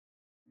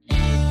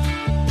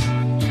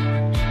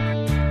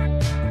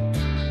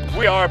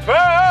We are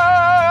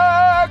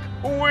back!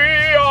 We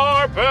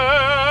are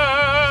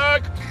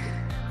back!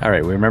 All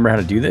right, we remember how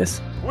to do this?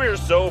 We're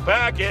so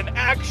back in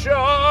action!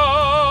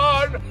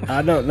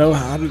 I don't know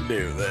how to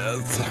do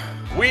this.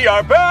 We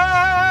are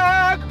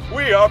back!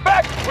 We are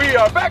back! We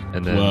are back!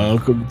 And then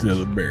Welcome to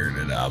the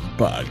Bearded Out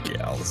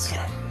Podcast.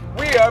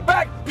 We are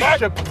back! Back!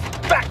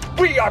 Back!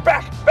 We are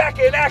back! Back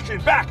in action!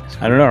 Back!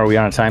 I don't know. Are we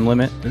on a time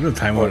limit? There's no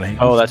time limit.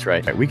 Oh, that's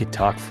right. We could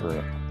talk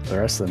for the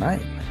rest of the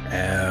night.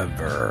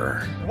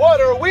 Ever.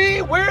 What are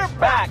we? We're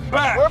back!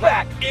 Back! We're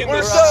back! In We're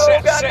the so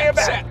set, goddamn set,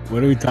 back! set.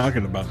 What are we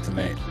talking about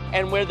tonight?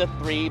 And we're the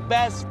three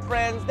best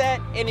friends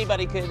that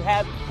anybody could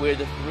have. We're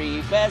the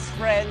three best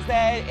friends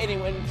that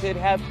anyone could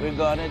have. We're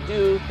gonna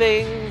do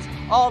things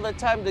all the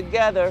time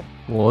together.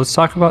 well, let's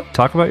talk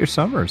about your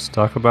summers.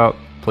 Talk about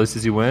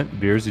places you went,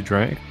 beers you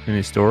drank,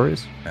 any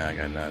stories. I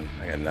got none.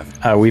 I got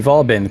nothing. We've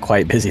all been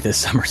quite busy this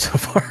summer so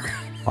far.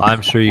 Well,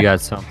 I'm sure you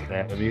got something.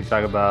 Maybe you can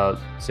talk about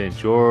St.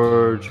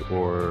 George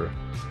or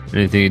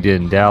anything you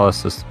did in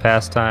Dallas this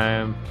past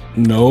time.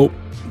 Nope.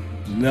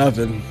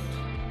 Nothing.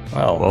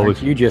 Well, Well,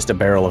 aren't you just a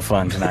barrel of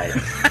fun tonight?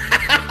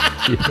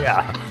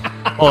 Yeah.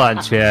 Hold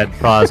on, Chad.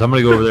 Pause. I'm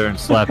gonna go over there and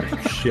slap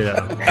the shit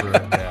out of him. Real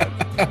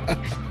bad.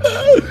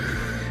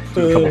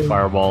 Do a couple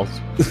fireballs.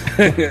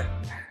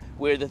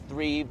 We're the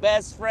three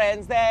best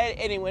friends that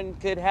anyone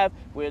could have.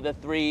 We're the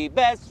three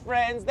best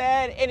friends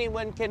that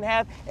anyone can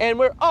have. And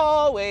we're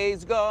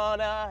always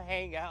gonna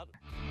hang out.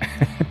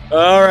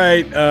 All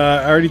right.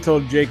 I already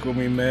told Jake when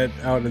we met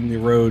out in the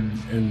road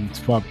and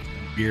swapped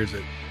beers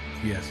that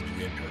he has to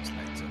do intro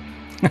tonight.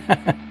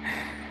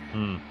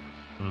 So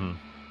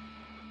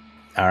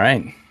All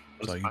right.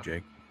 that's all you,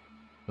 Jake.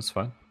 That's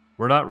fine.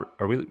 We're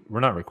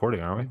not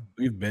recording, are we?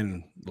 We've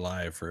been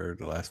live for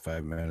the last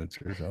 5 minutes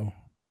or so.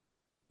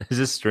 Is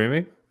this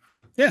streaming?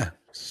 Yeah.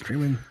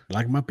 Streaming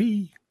like my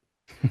pee.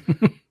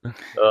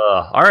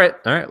 All right.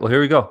 Well, here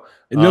we go.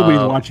 And nobody's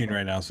watching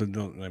right now, so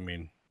don't. I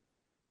mean,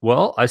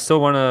 Well, I still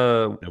want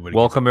to Nobody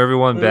welcome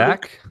everyone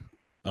back.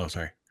 oh,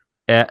 sorry.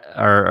 At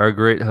our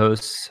great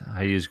hosts.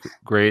 I use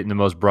great in the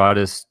most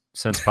broadest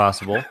sense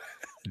possible.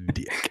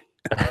 Dick.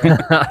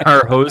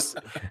 Our hosts,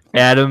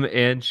 Adam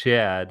and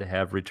Chad,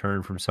 have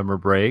returned from summer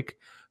break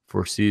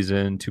for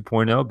season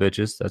 2.0,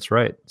 bitches. That's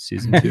right.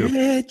 Season 2.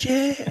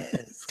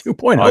 Bitches.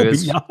 2.0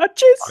 August.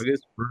 biatches.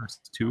 August 1st,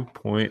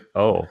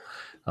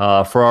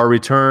 2.0. For our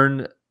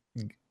return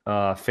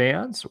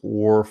fans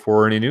or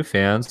for any new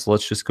fans,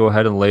 let's just go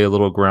ahead and lay a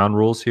little ground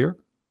rules here.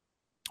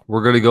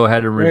 We're going to go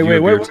ahead and review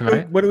a beer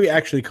tonight. What do we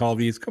actually call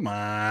these? Come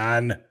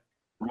on.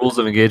 Rules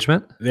of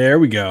engagement. There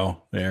we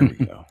go. There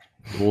we go.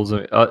 Rules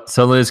of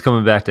suddenly it's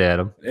coming back to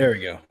Adam. There we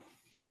go.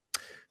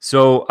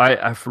 So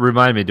I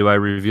remind me, do I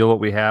reveal what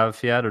we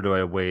have yet or do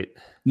I wait?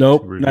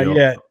 Nope, Reveal. not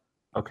yet.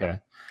 Okay.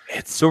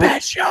 It's So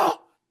special.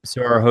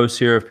 So our hosts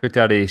here have picked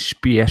out a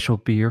special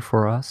beer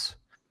for us.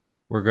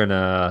 We're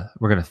gonna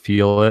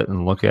feel it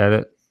and look at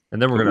it,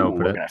 and then we're gonna open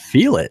We're it. gonna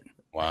feel it.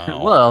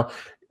 Wow. Well,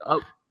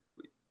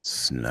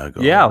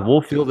 Snuggle. yeah,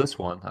 we'll feel this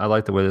one. I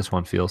like the way this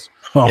one feels.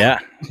 Oh, Yeah.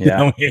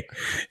 Yeah.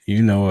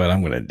 You know what I'm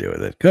going to do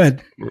with it. Go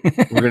ahead.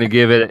 We're gonna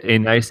give it a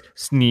nice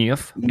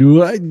sniff.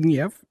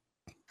 Yep.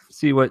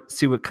 See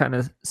what kind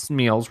of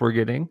smells we're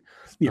getting,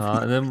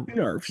 and then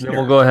Snarf, then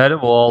we'll go ahead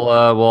and we'll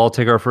all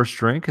take our first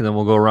drink, and then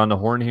we'll go around the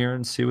horn here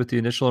and see what the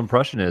initial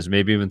impression is.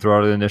 Maybe even throw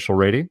out an initial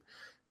rating,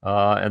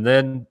 and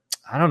then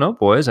I don't know,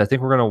 boys. I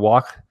think we're gonna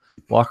walk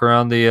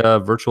around the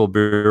virtual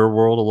beer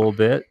world a little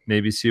bit.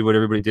 Maybe see what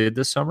everybody did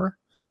this summer.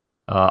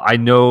 I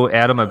know,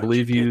 Adam. I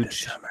believe you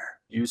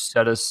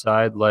set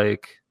aside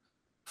like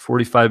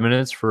 45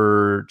 minutes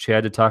for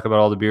Chad to talk about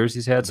all the beers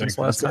he's had since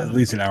last At time.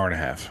 least an hour and a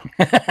half.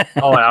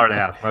 Oh, an hour and a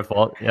half. My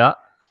fault. Yeah.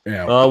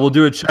 Yeah. We'll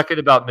do a check-in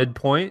about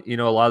midpoint. You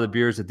know, a lot of the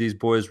beers that these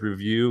boys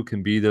review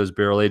can be those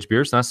barrel-aged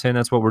beers. Not saying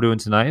that's what we're doing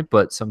tonight,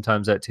 but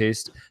sometimes that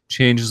taste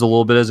changes a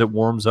little bit as it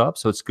warms up.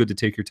 So it's good to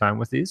take your time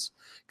with these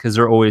because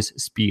they're always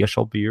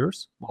special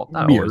beers. Well,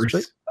 not always,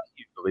 but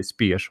usually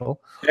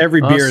special.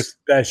 Every beer Us- is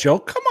special.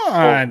 Come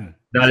on.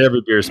 Not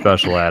every beer is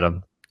special,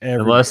 Adam.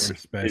 Every Unless beer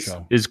is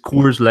special. Is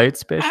Coors Light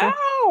special?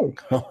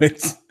 Oh,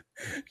 it's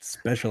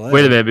special.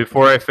 Wait a minute.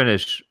 Before I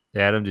finish,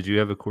 Adam, did you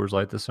have a Coors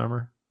Light this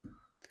summer?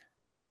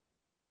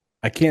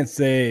 I can't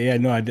say. Yeah,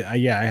 no, I did.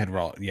 Yeah, I had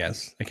one.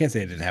 Yes, I can't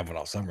say I didn't have one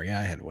all summer. Yeah,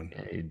 I had one.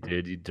 Yeah, you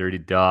did, you dirty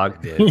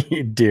dog.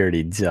 You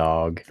dirty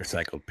dog.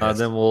 Recycled piss.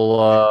 Then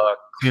we'll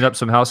clean up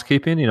some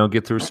housekeeping,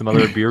 get through some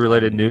other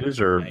beer-related news,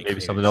 or I maybe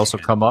can't something else will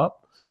shit. come up.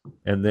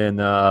 And then,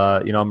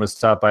 I'm going to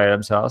stop by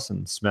Adam's house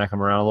and smack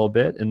him around a little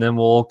bit, and then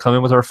we'll come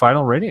in with our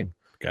final rating.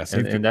 Gotta save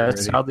And people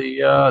that's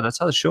already.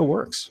 how the show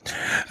works.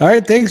 All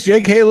right, thanks,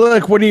 Jake. Hey,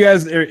 look, what do you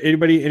guys?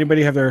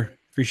 Anybody have their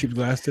free sheep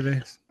glass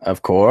today?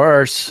 Of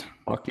course.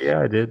 Fuck yeah,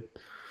 I did.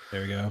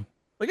 There we go.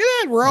 Look at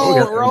that. We're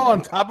all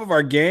on top of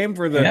our game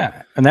for the.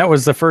 Yeah. And that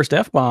was the first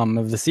F-bomb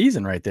of the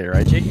season right there,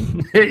 right, Jakey?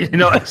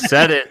 I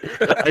said it.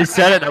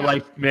 And I'm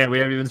like, man, we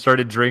haven't even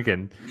started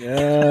drinking.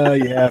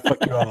 Yeah.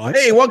 Fuck you all.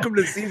 Hey, welcome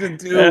to season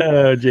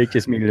 2. Jake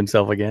just muted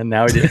himself again.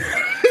 Now he did.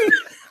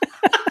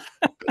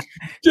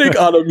 Jake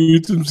auto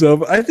mutes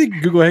himself. I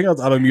think Google Hangouts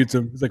auto mutes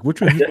him. He's like,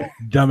 which one?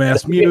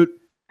 Dumbass mute.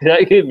 Did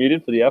I get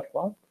muted for the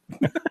F-bomb?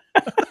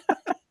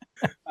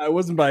 It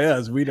wasn't by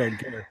us. We don't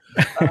care.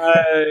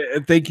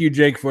 Thank you,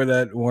 Jake, for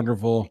that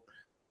wonderful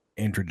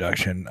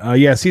introduction.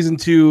 Season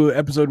 2,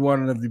 episode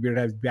 1 of the Beard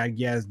Hives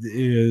Podcast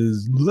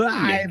is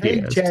live.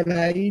 Hey, Chad,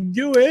 how you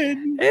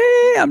doing?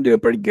 Hey, I'm doing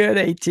pretty good,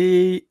 AT.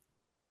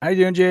 How you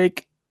doing,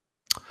 Jake?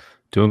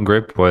 Doing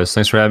great, boys.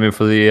 Thanks for having me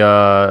for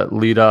the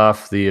lead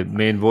off the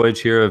main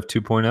voyage here of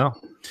 2.0.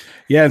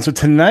 Yeah, and so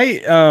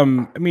tonight,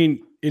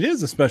 it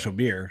is a special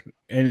beer,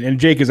 and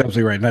Jake is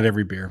absolutely right. Not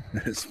every beer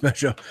is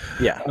special.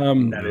 Yeah,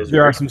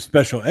 there are some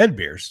special ed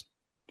beers,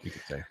 you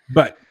could say.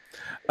 But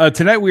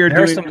tonight we are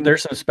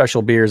there's some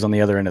special beers on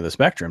the other end of the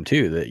spectrum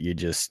too that you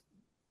just,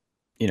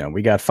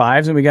 we got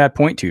 5s and we got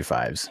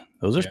 0.25s.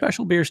 Those are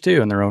special beers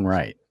too in their own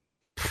right.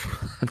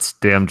 That's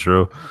damn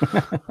true.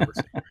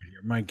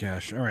 My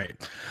gosh. All right.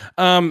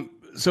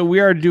 So we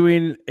are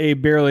doing a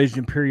barrel-aged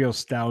Imperial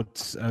Stout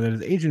that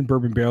is aged in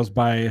bourbon barrels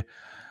by,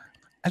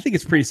 I think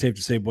it's pretty safe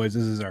to say, boys,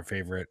 this is our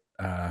favorite.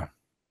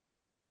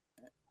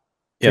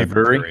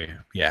 Brewery.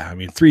 Yeah,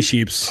 Three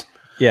Sheeps.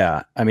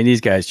 Yeah,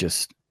 these guys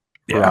just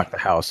rock the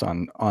house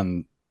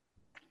on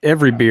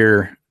every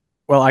beer.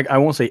 Well, I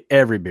won't say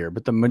every beer,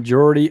 but the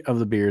majority of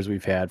the beers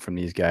we've had from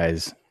these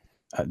guys,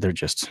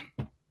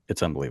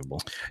 it's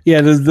unbelievable.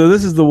 Yeah, this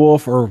is the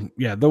Wolf,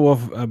 the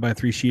Wolf by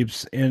Three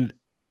Sheeps, and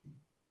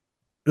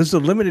this is a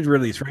limited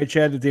release, right,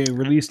 Chad? That they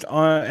released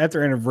at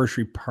their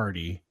anniversary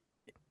party.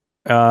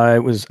 I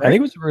think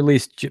it was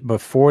released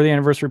before the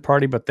anniversary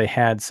party, but they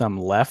had some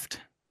left.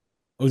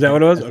 Was that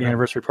what it was? The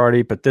anniversary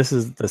party, but this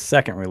is the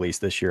second release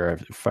this year,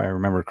 if I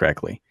remember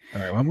correctly.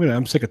 All right, well,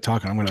 I'm sick of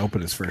talking. I'm gonna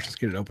open this first. Let's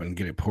get it open and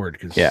get it poured.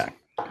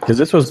 Because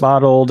this was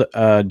bottled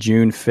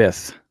June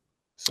 5th,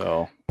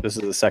 so this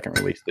is the second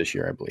release this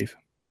year, I believe.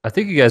 I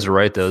think you guys are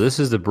right, though. This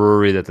is the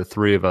brewery that the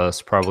three of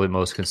us probably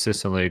most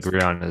consistently agree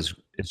on is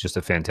it's just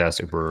a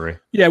fantastic brewery.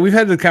 Yeah, we've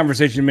had the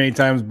conversation many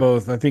times,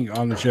 both I think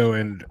on the show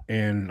and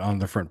on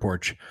the front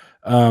porch.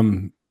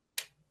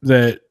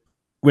 That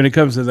when it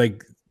comes to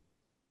like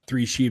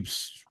Three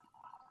Sheeps,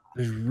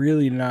 there's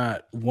really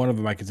not one of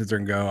them I can sit there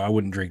and go, I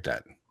wouldn't drink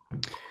that.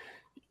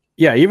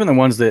 Yeah, even the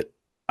ones that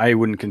I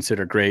wouldn't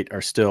consider great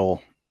are still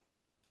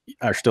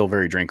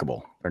very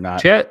drinkable. They're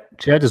not. Chad,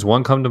 does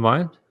one come to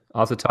mind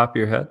off the top of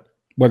your head?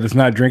 What, it's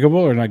not drinkable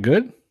or not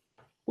good?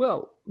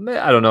 Well,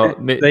 I don't know.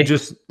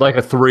 Just like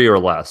a 3 or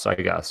less, I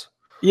guess.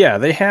 Yeah,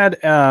 they had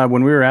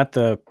when we were at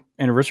the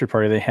anniversary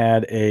party, they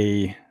had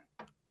I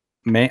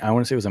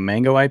want to say it was a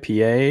mango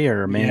IPA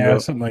or a mango,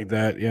 something like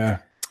that. Yeah,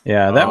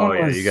 that one.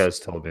 Yeah, you guys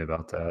told me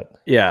about that.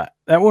 Yeah,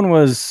 that one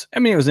was.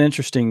 It was an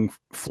interesting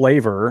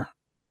flavor,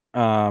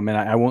 and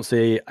I won't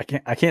say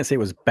I can't say it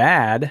was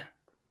bad.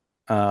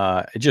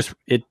 It just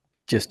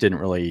didn't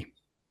really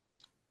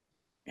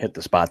hit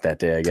the spot that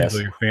day, I guess.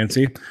 Really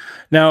fancy.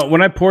 Now,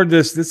 when I poured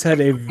this had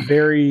a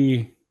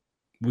very,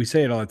 we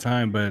say it all the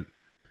time, but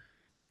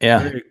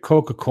very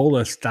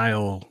Coca-Cola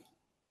style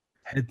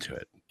head to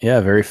it. Yeah,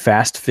 very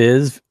fast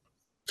fizz.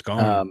 It's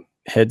gone.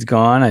 Head's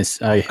gone. I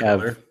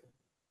have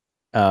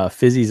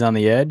fizzies on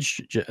the edge,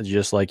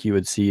 just like you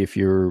would see if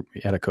you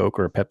had a Coke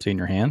or a Pepsi in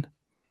your hand.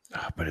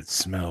 Oh, but it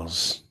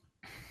smells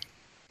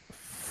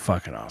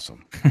fucking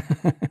awesome.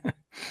 Well,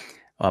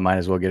 I might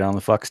as well get on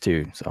the fucks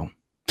too. So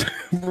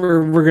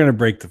we're gonna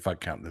break the fuck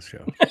count in this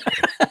show.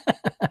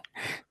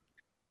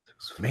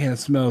 Man, it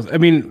smells.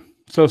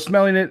 So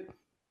smelling it,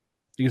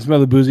 you can smell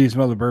the boozy, you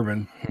smell the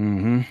bourbon.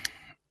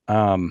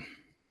 Mm-hmm.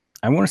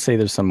 I want to say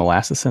there's some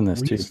molasses in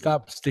this too.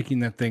 Stop sticking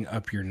that thing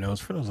up your nose.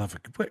 For those love,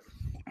 what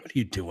are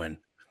you doing?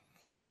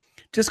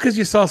 Just because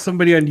you saw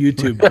somebody on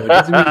YouTube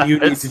doesn't mean you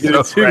need to do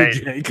it too, right.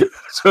 Jake.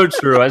 So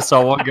true. I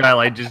saw one guy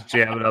like just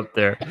jamming up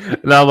there,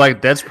 and I'm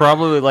like, that's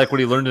probably like what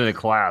he learned in a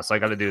class. I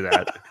got to do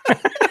that.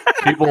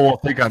 People will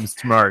think I'm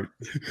smart.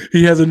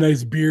 He has a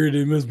nice beard.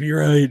 It must be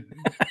right.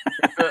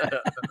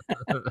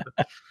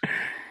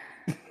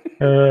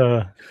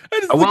 I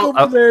just look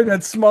over there,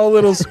 that small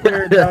little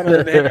square down on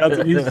the hangouts,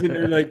 and he's sitting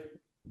there like.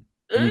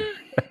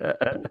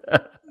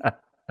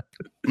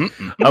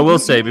 I will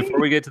say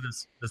before we get to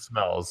the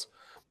smells,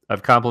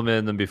 I've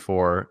complimented them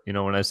before.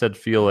 When I said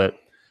feel it,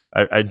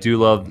 I do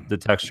love the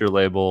texture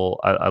label.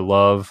 I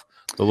love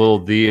the little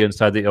 "the"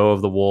 inside the O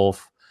of the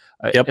Wolf.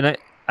 And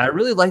I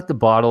really like the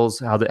bottles,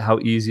 how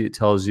easy it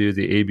tells you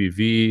the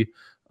ABV.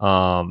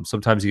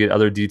 Sometimes you get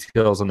other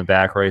details on the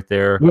back right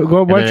there. Why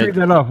don't you read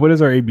that off? What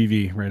is our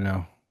ABV right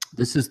now?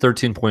 This is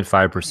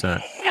 13.5%.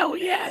 Hell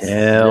yes.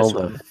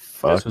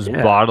 This was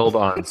bottled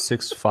on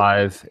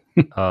 6/5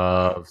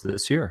 of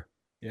this year.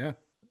 Yeah.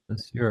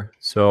 This year.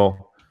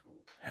 So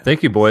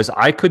thank you, boys.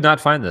 I could not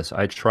find this.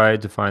 I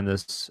tried to find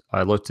this.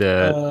 I looked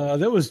at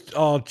that was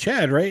all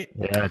Chad, right?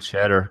 Yeah,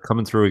 Cheddar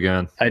coming through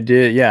again. I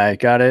did. Yeah, I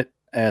got it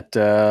at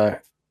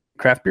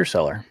Craft Beer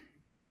Cellar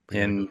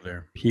in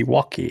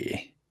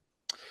Pewaukee.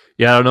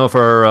 Yeah, I don't know if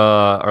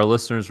our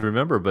listeners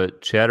remember,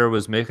 but Chatter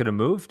was making a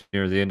move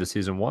near the end of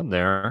season 1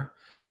 there.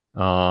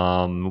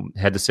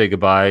 Had to say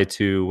goodbye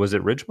to, was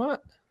it Ridgemont?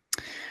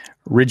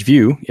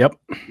 Ridgeview. Yep.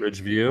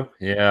 Ridgeview.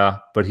 Yeah,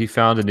 but he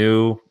found a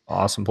new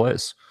awesome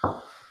place.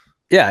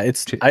 Yeah,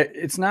 it's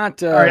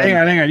not. All right,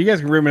 hang on. You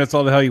guys can ruminate us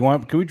all the hell you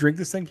want. Can we drink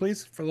this thing,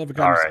 please? For the love of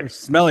God, All I'm right.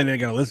 smelling it.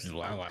 Gonna listen.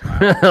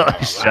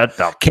 Shut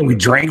up. Can we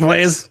drink,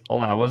 please?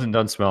 Hold on, I wasn't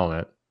done smelling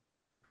it.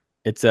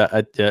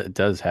 It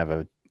does have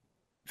a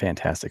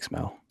fantastic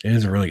smell. It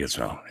is a really good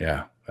smell.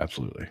 Yeah,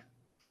 absolutely.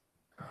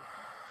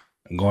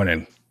 I'm going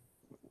in.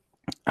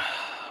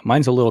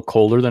 Mine's a little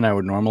colder than I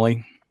would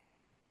normally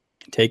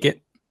take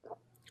it,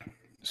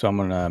 so I'm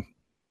gonna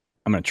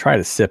try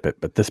to sip it.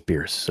 But this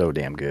beer is so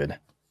damn good.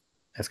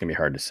 That's gonna be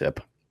hard to sip.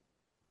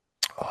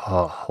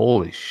 Oh,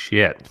 holy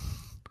shit.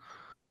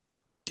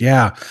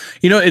 Yeah.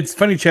 It's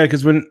funny, Chad,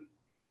 because when,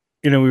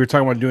 we were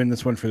talking about doing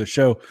this one for the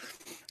show,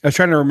 I was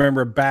trying to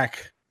remember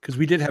back because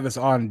we did have this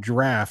on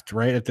draft,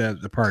 right, at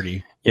the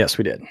party. Yes,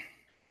 we did.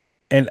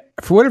 And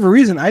for whatever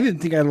reason, I didn't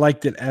think I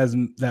liked it as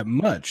that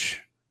much.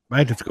 I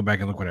had to go back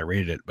and look when I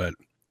rated it. But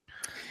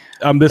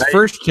this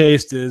first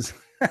taste is...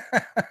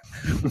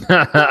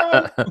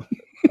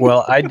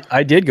 Well,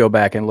 I did go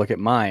back and look at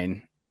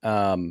mine.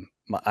 I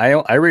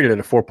rated it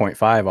a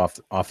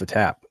 4.5 off the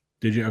tap.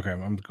 Did you? Okay,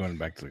 I'm going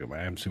back to look at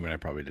mine. I'm assuming I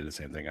probably did the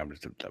same thing. I'm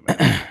just a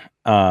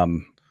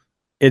dumbass.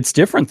 It's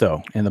different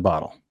though in the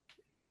bottle,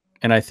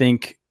 and I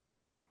think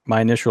my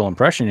initial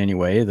impression,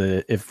 anyway,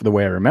 if the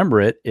way I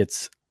remember it,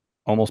 it's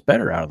almost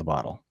better out of the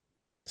bottle.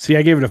 See,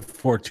 I gave it a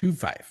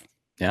 4.25.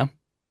 Yeah.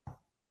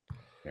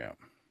 Yeah.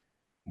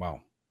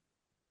 Wow.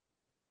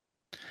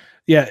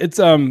 Yeah, it's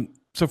so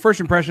first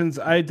impressions,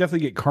 I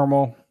definitely get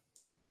caramel.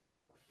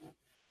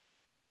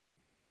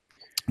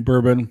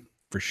 Bourbon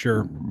for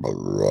sure.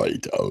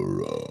 Right.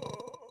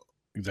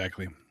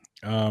 Exactly.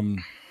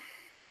 I'm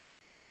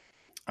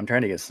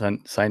trying to get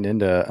signed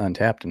into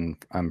Untapped, and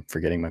I'm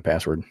forgetting my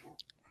password.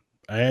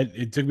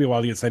 It took me a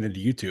while to get signed into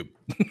YouTube.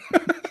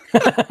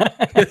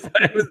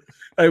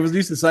 I was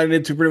used to signing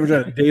into pretty much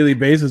on a daily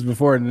basis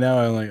before, and now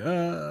I'm like,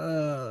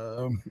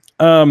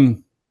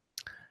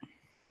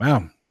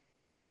 wow.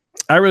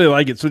 I really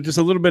like it. So just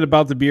a little bit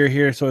about the beer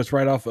here. So it's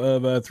right off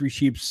of Three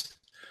Sheeps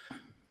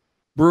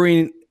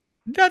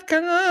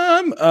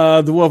Brewing.com.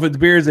 The Wolf of the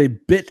beer is a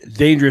bit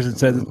dangerous. It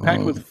says it's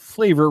packed with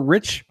flavor,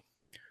 rich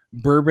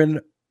bourbon,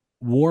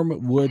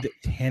 warm wood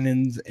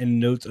tannins, and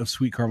notes of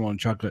sweet caramel and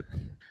chocolate.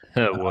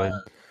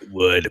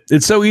 Wood.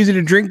 It's so easy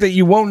to drink that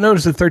you won't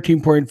notice the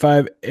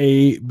 13.5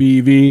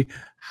 ABV.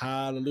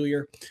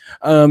 Hallelujah.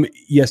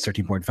 Yes,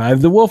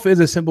 13.5. The Wolf is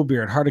a simple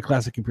beer at heart, a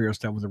classic imperial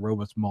stout with a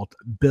robust malt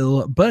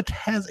bill, but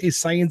has a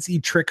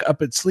sciencey trick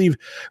up its sleeve.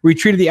 We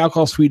treated the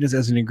alcohol sweetness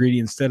as an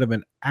ingredient instead of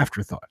an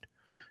afterthought,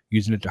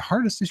 using it to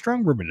harness the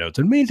strong bourbon notes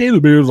and maintain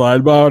the beer's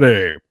light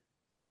body.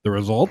 The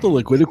result, the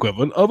liquid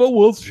equivalent of a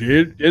wolf's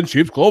sheep in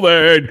sheep's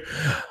clothing.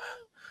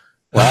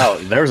 Wow,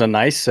 there was a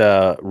nice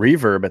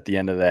reverb at the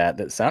end of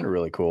that sounded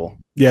really cool.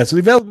 Yeah, so the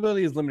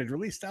availability is limited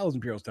release. Styles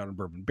Imperial Stout and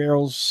bourbon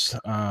barrels.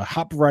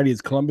 Hop variety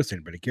is Columbus.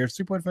 Anybody cares?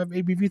 3.5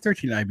 ABV,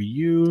 13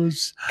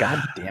 IBUs.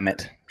 God damn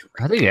it.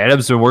 I think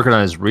Adam's been working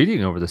on his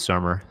reading over the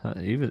summer.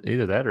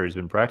 Either that or he's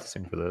been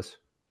practicing for this.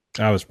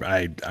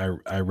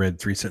 I read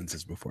 3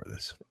 sentences before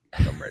this.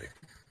 I'm ready.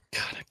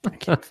 God, I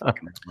can't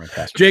fucking remember my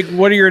password. Jake,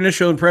 what are your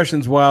initial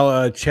impressions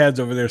while Chad's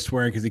over there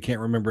swearing because he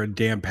can't remember a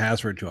damn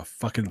password to a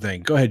fucking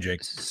thing? Go ahead,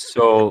 Jake.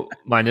 So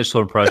my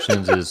initial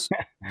impressions is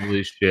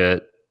holy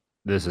shit.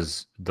 This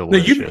is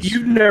delicious. No,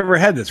 you've never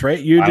had this, right?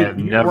 I've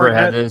never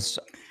had this.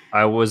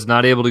 I was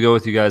not able to go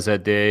with you guys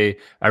that day.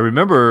 I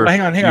remember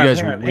hang on. Hang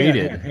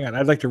on.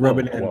 I'd like to rub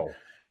it in. Whoa.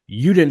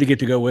 You didn't get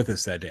to go with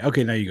us that day.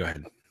 Okay, now you go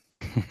ahead.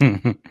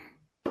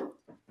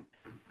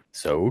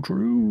 So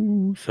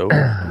true. So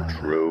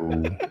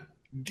true.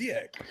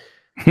 Dick.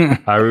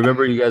 I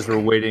remember you guys were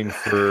waiting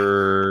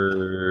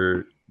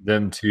for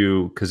them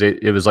to, because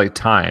it was like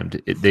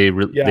timed. They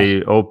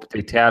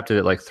tapped it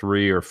at like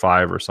 3 or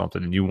 5 or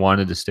something, and you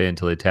wanted to stay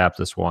until they tapped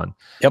this one.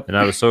 Yep. And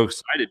I was so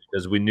excited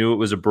because we knew it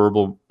was a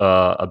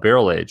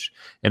barrel age,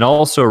 and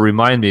also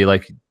remind me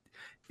like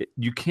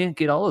you can't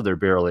get all of their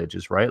barrel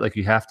ages, right? Like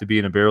you have to be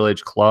in a barrel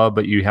age club,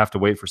 but you have to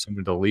wait for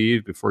someone to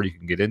leave before you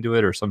can get into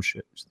it or some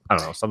shit. I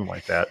don't know, something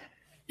like that.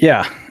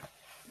 Yeah.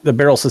 The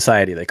Barrel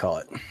Society, they call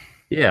it.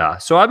 Yeah.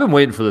 So I've been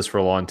waiting for this for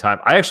a long time.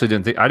 I actually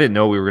didn't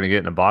know we were going to get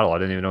in a bottle. I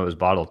didn't even know it was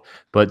bottled,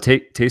 but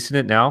tasting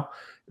it now,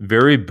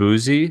 very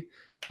boozy.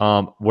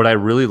 What I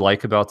really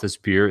like about this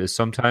beer is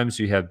sometimes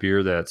you have beer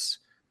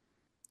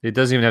it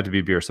doesn't even have to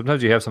be beer.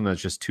 Sometimes you have something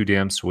that's just too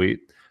damn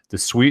sweet. The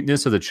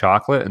sweetness of the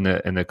chocolate and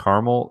the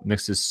caramel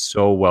mixes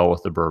so well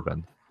with the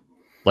bourbon.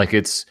 Like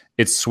it's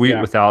sweet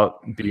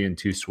without being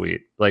too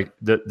sweet. Like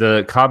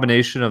the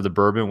combination of the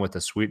bourbon with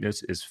the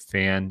sweetness is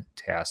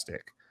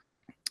fantastic.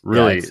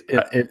 Really,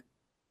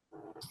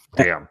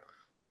 damn.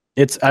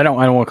 I don't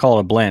want to call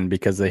it a blend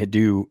because they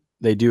do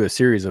a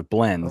series of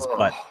blends,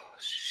 but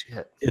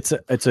shit. It's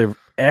a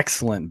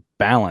excellent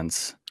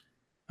balance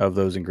of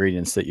those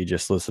ingredients that you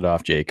just listed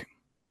off, Jake.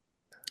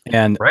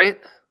 And right,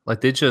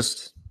 like they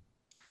just.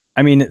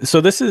 I mean, so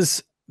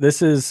it's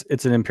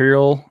an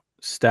imperial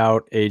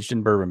stout aged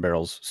in bourbon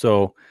barrels.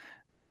 So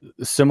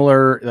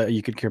similar,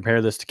 you could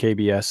compare this to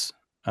KBS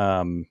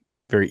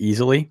very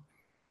easily.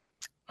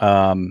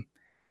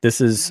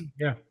 This is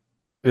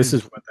this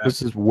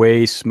is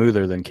way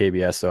smoother than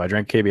KBS. So I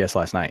drank KBS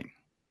last night.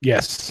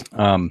 Yes.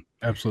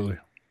 Absolutely.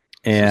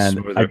 And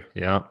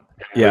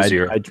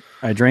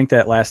I drank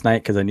that last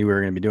night because I knew we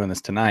were going to be doing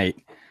this tonight.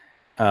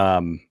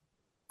 And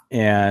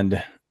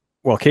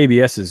while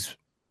KBS is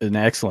an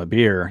excellent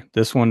beer,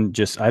 this one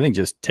I think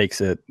takes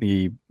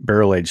the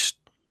barrel aged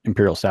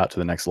Imperial Stout to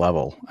the next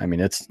level. I mean,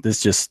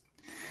 this just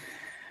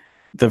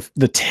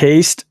the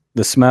taste,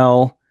 the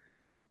smell,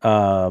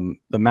 the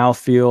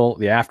mouthfeel,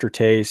 the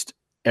aftertaste,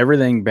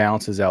 everything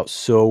balances out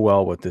so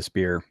well with this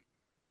beer.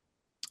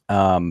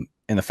 And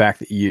the fact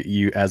that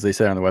you, as they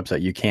said on the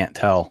website, you can't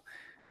tell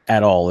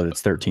at all that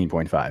it's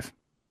 13.5.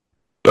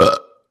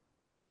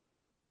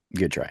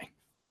 Good try.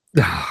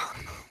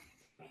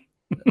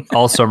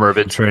 All summer I've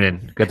been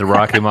training. Got the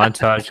Rocky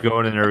montage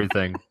going and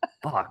everything.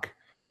 Fuck.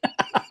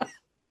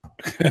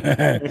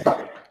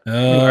 All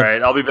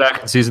right, I'll be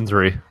back in season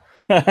 3.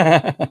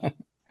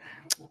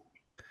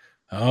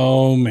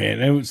 Oh man!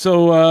 And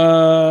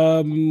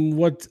so,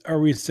 what are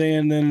we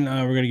saying then?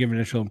 We're gonna give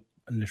initial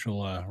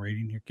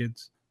rating here,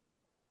 kids.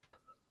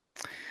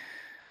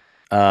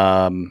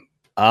 I'm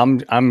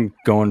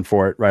going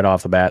for it right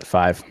off the bat.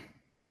 5.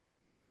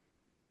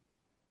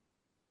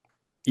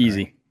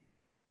 Easy.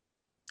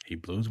 He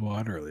blew his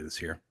wad early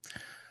this year.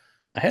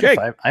 I had a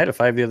 5. I had a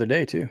 5 the other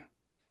day too.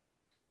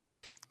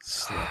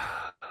 Chad,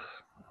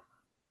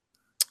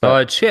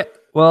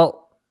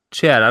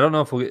 I don't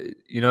know if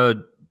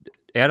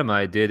Adam and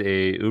I did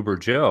a Uber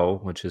Joe,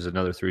 which is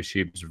another Three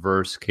Sheeps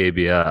versus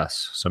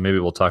KBS. So maybe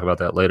we'll talk about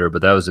that later,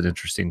 but that was an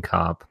interesting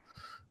comp.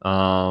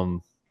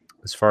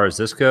 As far as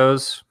this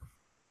goes,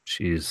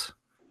 jeez.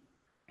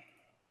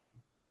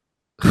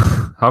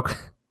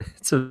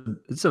 It's a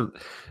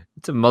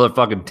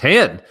motherfucking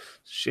 10.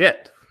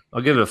 Shit.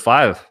 I'll give it a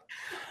 5.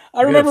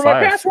 I remember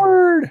my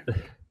password.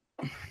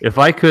 If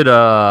I could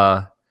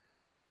wow.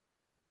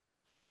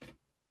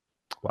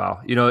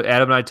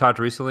 Adam and I talked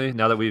recently,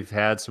 now that we've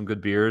had some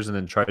good beers and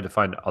then tried to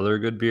find other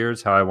good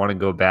beers, how I want to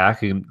go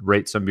back and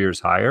rate some beers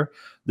higher.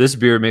 This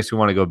beer makes me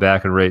want to go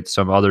back and rate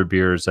some other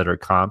beers that are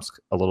comps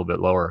a little bit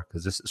lower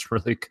because this is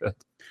really good.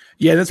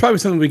 Yeah, that's probably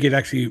something we could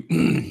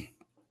actually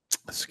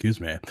excuse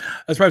me.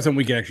 That's probably something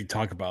we could actually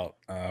talk about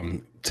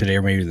today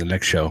or maybe the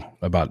next show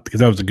because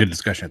that was a good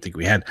discussion I think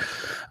we had.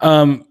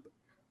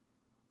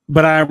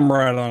 But I'm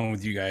right along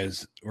with you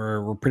guys.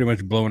 We're pretty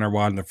much blowing our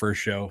wad in the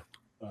first show.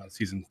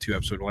 Season 2,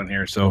 episode 1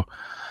 here. So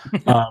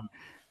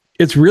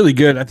it's really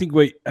good. I think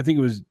it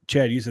was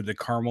Chad, you said the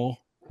caramel,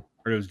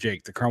 or it was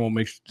Jake. The caramel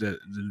makes the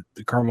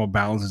caramel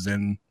balances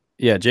in.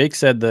 Yeah, Jake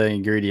said the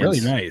ingredients.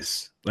 Really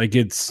nice. Like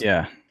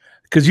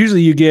because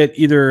usually you get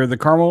either the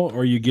caramel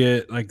or you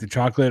get like the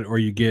chocolate or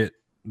you get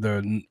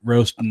the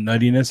roast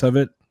nuttiness of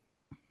it.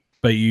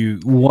 But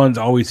one's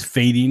always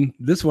fading.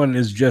 This one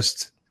is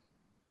just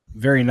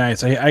very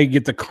nice. I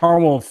get the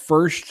caramel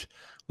first,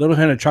 little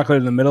hint of chocolate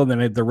in the middle, then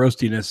I have the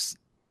roastiness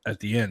at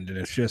the end, and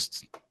it's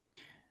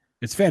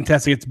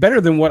fantastic. It's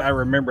better than what I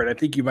remembered. I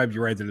think you might be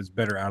right that it's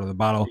better out of the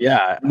bottle.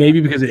 Yeah,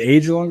 maybe because it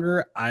aged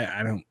longer.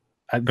 I don't.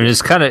 And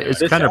it's kind of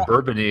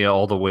bourbony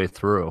all the way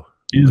through.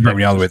 It is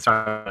bourbony all the way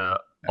through.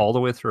 All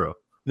the way through.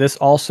 This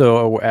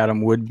also,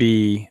 Adam, would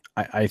be.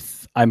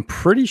 I'm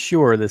pretty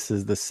sure this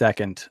is the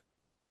second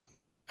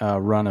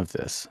run of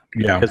this.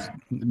 Yeah,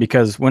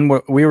 because when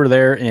we were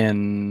there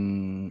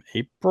in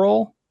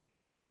April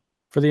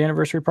for the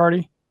anniversary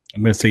party.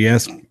 I'm going to say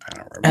yes. I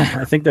don't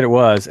remember. I think that it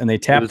was, and they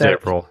tapped that.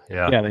 April.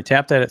 Yeah, they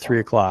tapped that at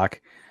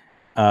 3:00.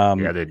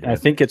 They did. I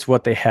think it's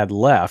what they had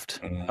left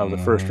of the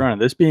first run.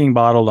 This being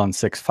bottled on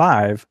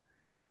 6.5,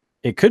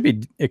 it could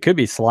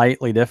be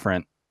slightly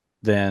different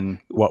than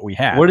what we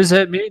had. What does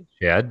that mean,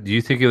 Chad? Do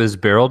you think it was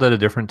barreled at a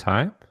different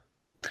time?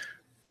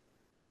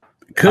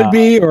 Could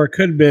be, or it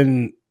could have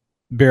been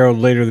barreled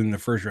later than the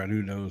first round.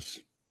 Who knows?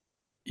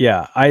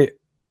 Yeah, it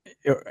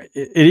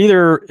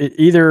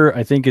either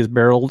I think is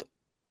barreled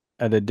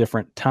at a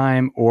different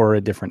time or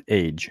a different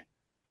age.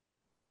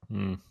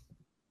 And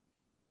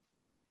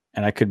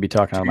I could be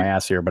talking out of my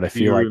ass here, but I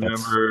feel like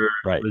that's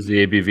right. Was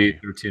the ABV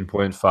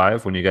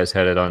 13.5 when you guys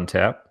had it on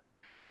tap?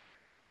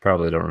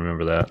 Probably don't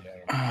remember that.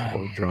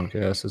 Drunk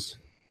asses.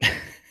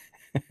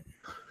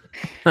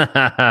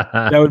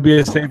 That would be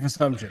a safe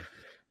assumption.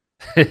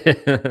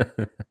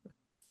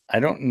 I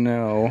don't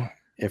know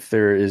if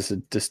there is a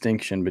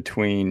distinction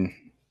between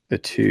the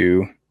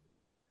two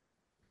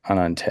on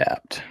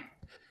Untapped.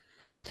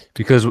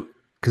 Because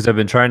I've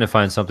been trying to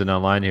find something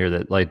online here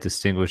that like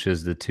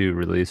distinguishes the two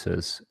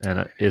releases,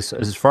 and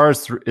as far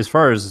as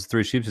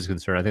Three Sheeps is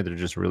concerned, I think they're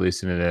just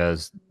releasing it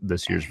as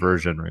this year's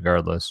version,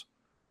 regardless.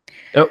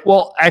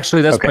 Well,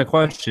 actually, that's my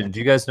question. Do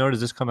you guys know?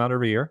 Does this come out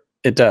every year?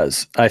 It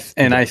does. I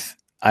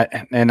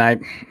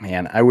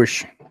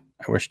wish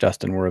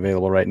Dustin were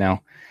available right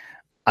now.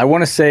 I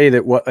want to say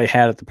that what they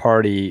had at the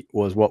party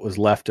was what was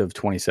left of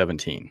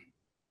 2017.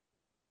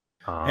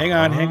 Hang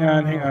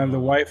on. The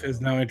wife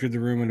has now entered the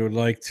room and would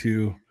like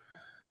to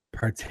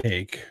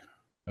partake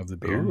of the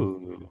beer.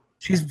 Ooh.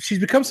 she's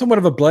become somewhat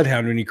of a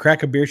bloodhound. When you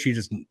crack a beer, she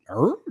just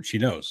she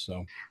knows.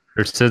 So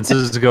Her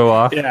senses go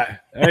off. yeah.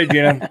 All right,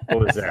 Gina. What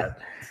was that?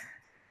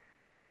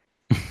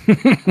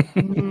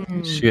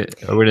 Mm,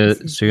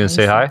 Is she gonna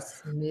say hi?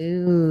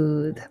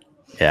 Smooth.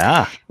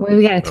 Yeah. Well,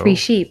 we got three Oh.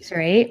 sheeps,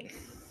 right?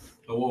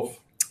 The wolf.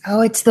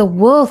 Oh, it's the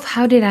wolf.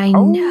 How did I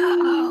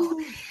know?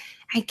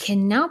 I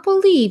cannot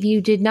believe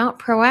you did not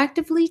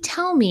proactively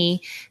tell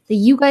me that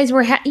you guys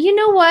were. You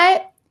know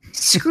what?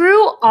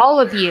 Screw all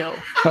of you.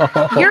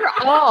 You're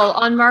all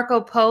on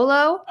Marco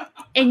Polo,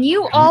 and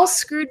you all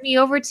screwed me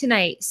over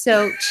tonight.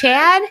 So,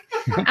 Chad,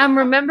 I'm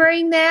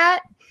remembering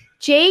that.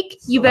 Jake,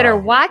 you better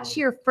watch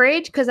your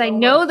fridge because I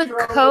know the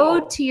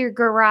code to your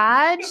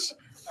garage.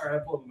 All right, I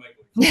pulled the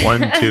mic.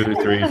 1, 2,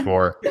 3,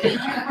 4.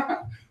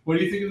 What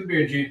do you think of the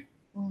beer, Gene?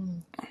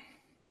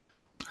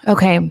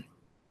 Okay.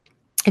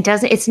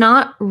 It's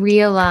not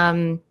real,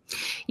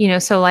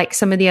 so like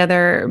some of the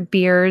other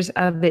beers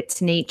of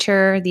its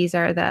nature, these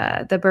are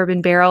the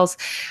bourbon barrels.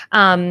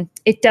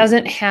 It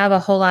doesn't have a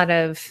whole lot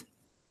of,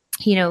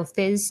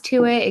 fizz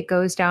to it. It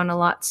goes down a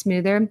lot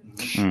smoother.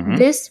 Mhm.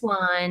 This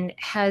one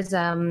has,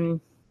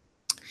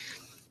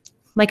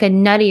 like a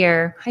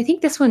nuttier. I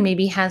think this one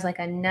maybe has like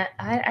a nut.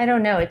 I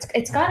don't know.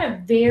 It's got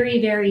a very,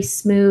 very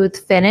smooth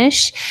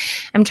finish.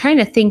 I'm trying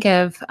to think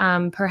of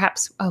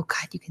perhaps. Oh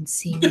God, you can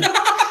see me.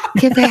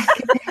 Get back.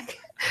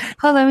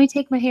 Hold on, let me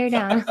take my hair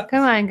down.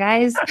 Come on,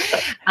 guys.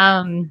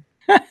 I'm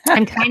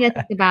trying to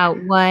think about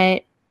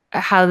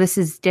how this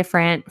is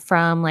different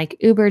from like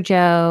Uber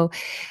Joe,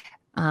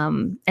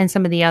 and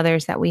some of the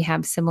others that we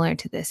have similar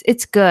to this.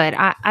 It's good.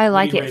 I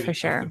like it for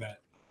sure.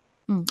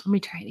 Let me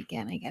try it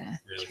again. I gotta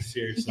Really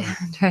seriously.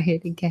 try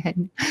it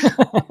again.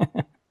 Hold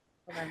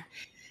on.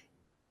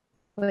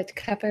 What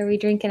cup are we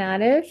drinking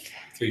out of?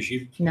 3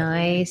 sheep.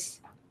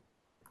 Nice.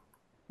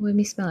 Let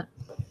me smell it.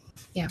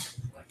 Yeah.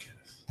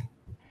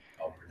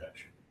 All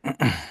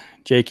production.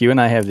 Jake, you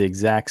and I have the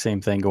exact same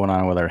thing going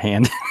on with our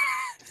hand.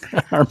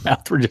 Our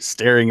mouth, we're just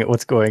staring at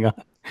what's going on.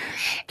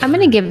 I'm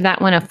gonna give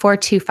that one a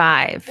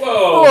 4.25.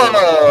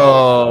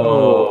 Oh,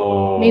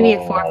 Maybe a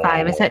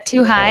 4.5. Is that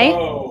too high?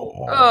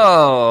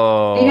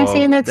 Oh, Are you guys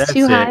saying that's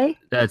too it. high?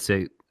 That's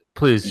it.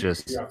 Please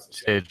just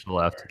stay to the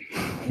left.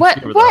 What?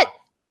 Give it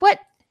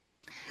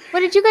What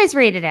did you guys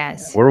rate it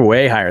as? We're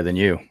way higher than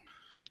you.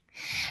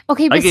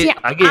 Okay, but I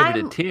gave I'm,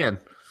 it a 10.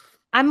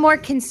 I'm more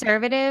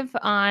conservative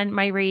on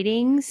my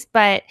ratings,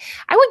 but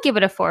I would give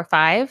it a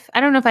 4.5. I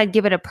don't know if I'd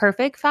give it a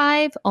perfect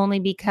 5, only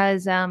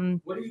because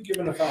What are you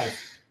giving a 5?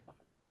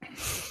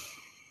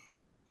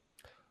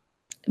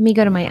 let me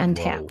go to my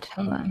Untapped.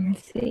 Hold on,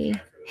 let's see.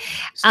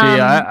 See,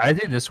 I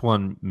think this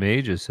one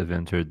may just have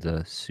entered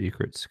the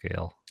secret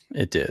scale.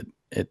 It did.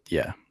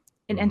 Yeah.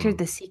 It entered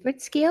the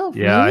secret scale.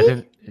 Yeah,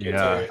 Really?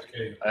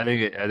 I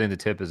think the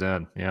tip is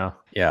in. Yeah.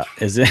 Yeah.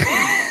 Is it?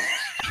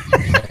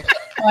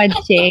 Oh,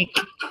 Jake.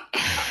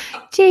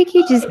 Jake,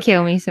 you just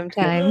kill me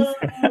sometimes.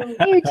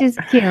 You just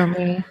kill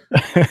me.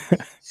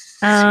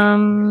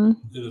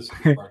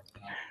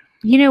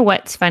 You know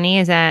what's funny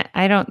is that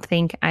I don't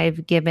think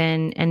I've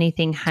given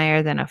anything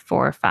higher than a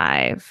 4 or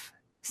 5.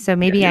 So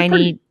maybe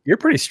You're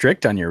pretty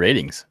strict on your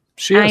ratings.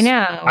 I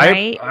know,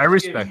 right? I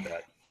respect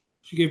that.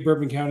 She gave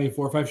Bourbon County a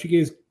 4 or 5. She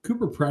gave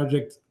Cooper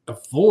Project a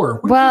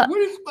 4. Well,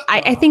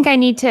 I think I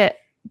need to.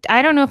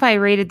 I don't know if I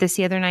rated this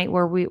the other night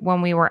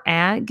when we were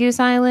at Goose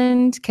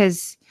Island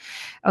because,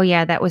 oh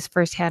yeah, that was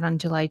first had on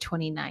July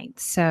 29th.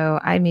 So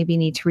I maybe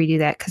need to redo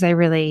that because I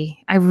really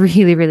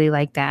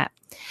like that.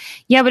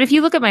 Yeah, but if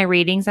you look at my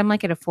ratings, I'm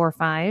like at a 4 or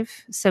 5.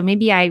 So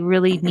maybe I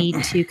really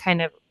need to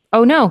kind of.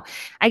 Oh no,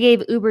 I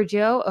gave Uber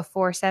Joe a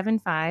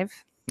 4.75.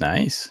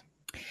 Nice.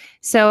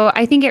 So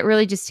I think it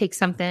really just takes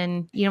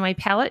something. My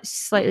palate's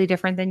slightly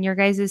different than your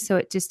guys's, so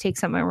it just takes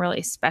something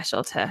really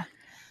special to.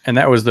 And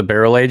that was the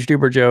barrel aged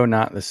Uber Joe,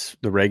 not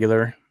the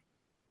regular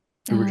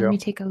Uber Joe. Let me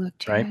take a look,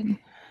 Chad. Right?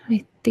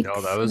 I think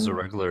No, that was so. a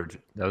regular.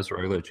 That was a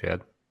regular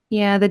Chad.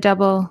 Yeah, the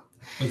double.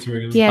 That's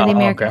regular. Yeah, the Oh,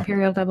 American okay.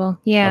 Imperial double.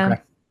 Yeah.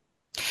 Okay.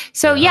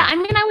 So yeah, I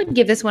mean, I would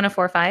give this one a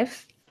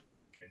 4.5.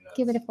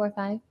 Give it a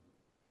 4.5.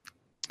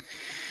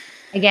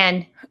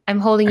 Again, I'm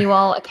holding you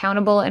all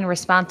accountable and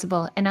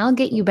responsible, and I'll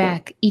get you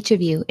back, each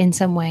of you, in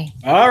some way.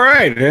 All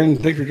right,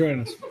 and thanks for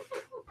joining us.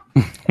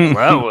 Well,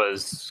 that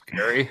was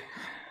scary.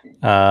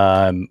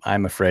 I'm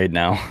afraid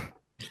now.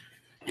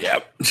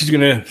 Yep. She's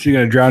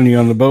gonna drown you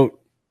on the boat.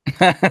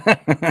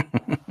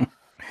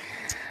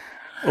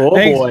 Oh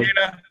Thanks, boy.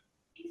 Gina.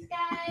 Thanks,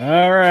 guys.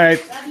 All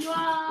right. Love you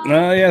all.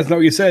 Oh, yeah, that's not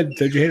what you said.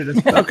 Said you hated us.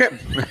 Okay.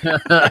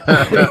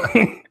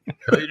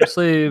 Go to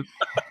sleep.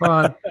 Come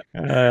on.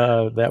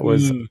 That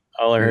was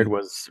all I heard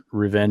was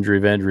revenge,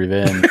 revenge,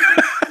 revenge.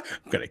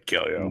 I'm gonna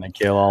kill I'm you. gonna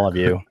kill all of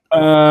you.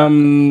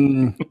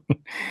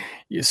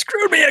 You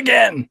screwed me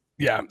again.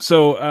 Yeah.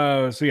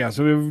 So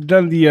we've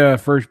done the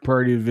first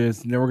part of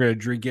this, and then we're gonna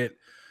drink it.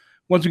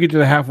 Once we get to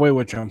the halfway,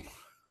 which I'm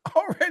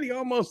already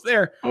almost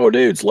there. Oh,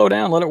 dude, slow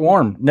down. Let it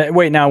warm.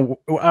 Wait, now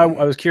I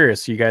was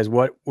curious, you guys.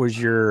 What was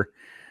were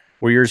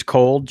yours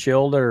cold,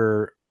 chilled,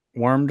 or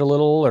warmed a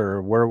little,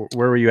 or where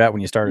were you at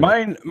when you started?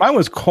 Mine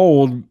was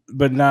cold,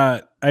 but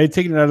not. I had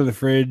taken it out of the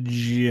fridge.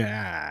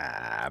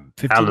 Yeah,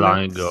 15 How long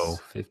minutes. ago?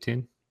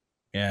 15.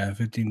 Yeah,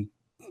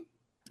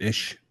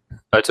 15-ish.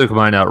 I took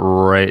mine out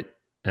right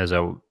as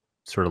I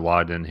sort of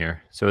logged in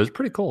here, so it was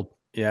pretty cold.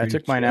 Yeah, I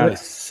took mine out at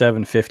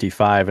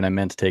 7:55, and I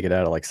meant to take it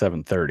out at like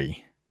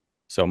 7:30.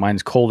 So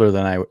mine's colder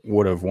than I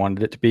would have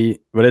wanted it to be,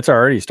 but it's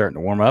already starting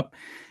to warm up.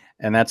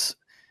 And that's,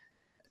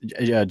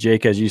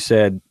 Jake, as you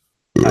said,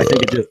 I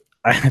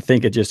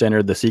think it just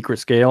entered the secret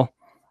scale.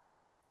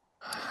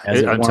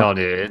 I'm telling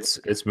you,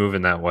 it's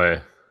moving that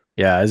way.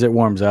 Yeah, as it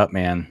warms up,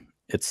 man,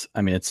 it's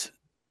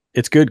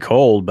good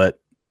cold, but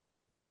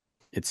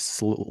it's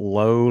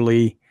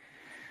slowly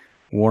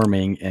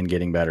warming and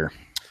getting better.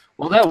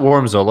 Well, that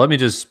warms though. Let me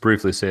just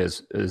briefly say,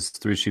 as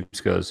Three Sheeps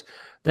goes,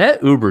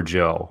 that Uber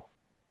Joe,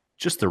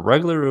 just the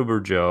regular Uber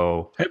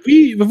Joe. Have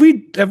we we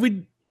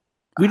didn't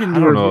I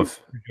don't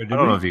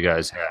know if you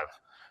guys have,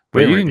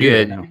 but you can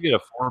get a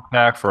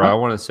 4-pack for I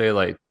want to say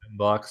like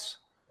 $10.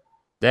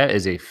 That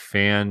is a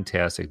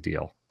fantastic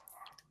deal.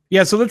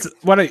 Yeah, so let's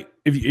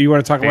if you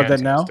want to talk about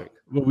that now, Fantastic.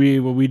 what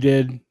we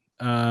did,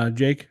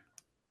 Jake,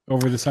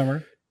 over the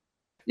summer.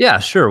 Yeah,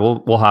 sure.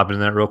 We'll hop into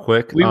that real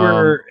quick. We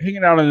were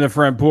hanging out on the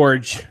front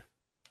porch,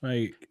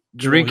 like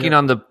drinking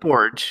on the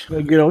porch.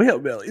 like good old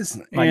hillbillies,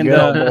 My good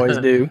old boys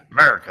do.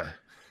 America.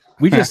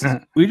 we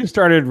just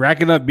started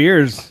racking up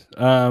beers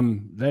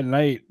that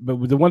night.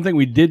 But the one thing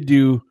we did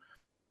do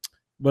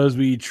was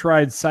we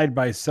tried side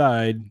by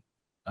side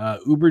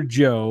Uber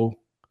Joe,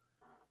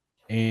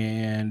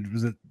 and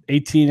was it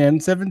 18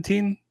 and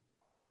 17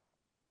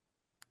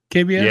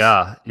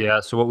 KBS? Yeah.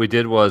 So what we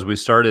did was we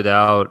started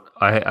out.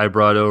 I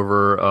brought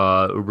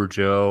over Uber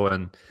Joe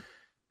and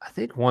I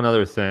think one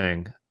other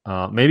thing.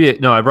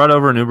 I brought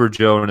over an Uber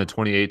Joe and a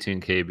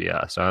 2018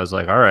 KBS. I was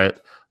like, all right,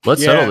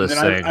 let's settle this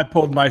thing. I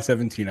pulled my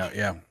 17 out.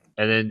 Yeah.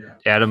 And then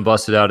Adam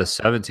busted out a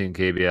 17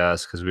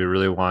 KBS because we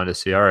really wanted to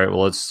see, all right,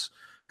 well,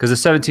 because the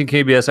 17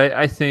 KBS,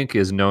 I think,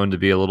 is known to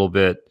be a little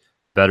bit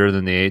better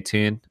than the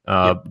 18,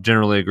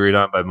 generally agreed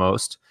on by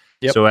most.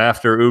 Yep. So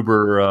after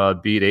Uber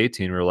beat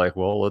 18, we were like,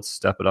 well, let's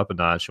step it up a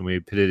notch, and we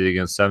pitted it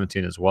against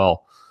 17 as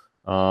well.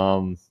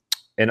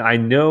 And I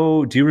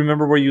know, do you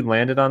remember where you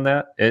landed on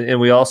that? And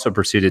we also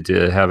proceeded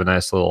to have a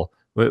nice little,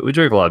 we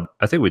drank a lot.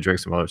 I think we drank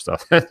some other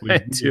stuff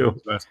too.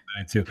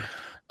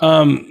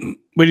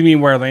 What do you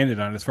mean where I landed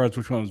on as far as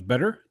which one was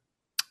better?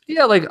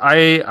 Yeah, like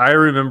I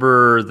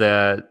remember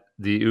that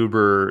the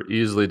Uber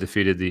easily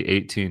defeated the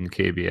 18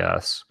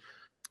 KBS.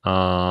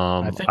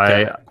 I think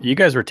you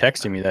guys were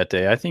texting me that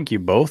day. I think you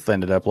both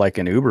ended up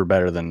liking Uber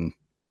better than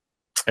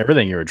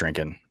everything you were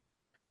drinking.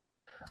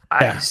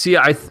 I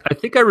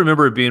think I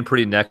remember it being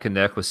pretty neck and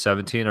neck with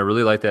 17. I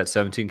really like that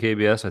 17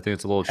 KBS. I think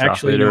it's a little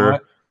Actually, chocolater.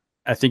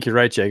 I think you're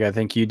right, Jake. I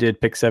think you did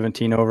pick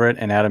 17 over it,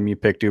 and Adam, you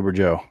picked Uber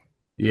Joe.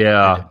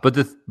 Yeah, but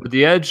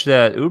the edge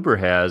that Uber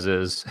has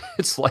is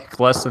it's like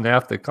less than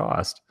half the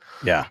cost.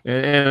 Yeah,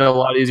 and a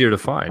lot easier to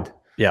find.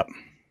 Yep.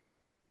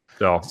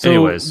 So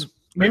anyways,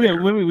 maybe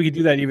we could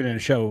do that even in a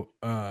show.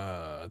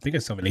 I think I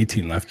still have an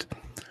 18 left.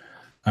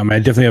 I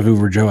definitely have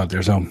Uber Joe out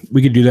there, so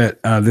we could do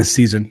that this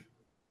season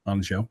on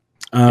the show.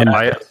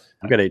 I've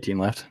got 18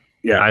 left.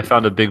 Yeah, I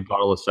found a big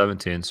bottle of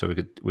 17, so we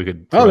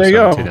could. Oh, there you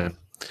go. In.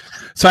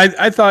 So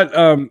I thought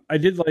I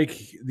did like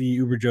the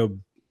Uber Joe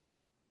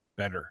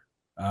better.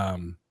 I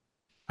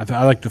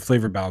thought I like the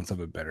flavor balance of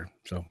it better.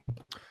 So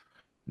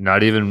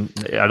not even.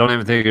 I don't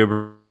even think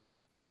Uber.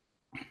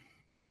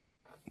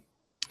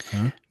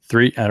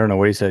 Three. I don't know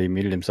what he said. He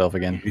muted himself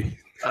again.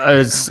 I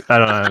don't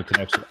have a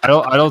connection. I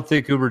don't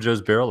think Uber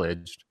Joe's barrel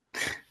aged.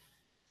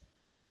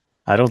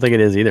 I don't think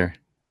it is either.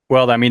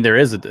 Well, I mean, there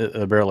is a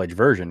barrel aged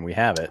version. We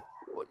have it,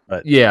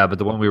 but but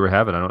the one we were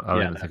having, I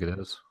don't even think it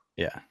is.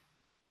 Yeah.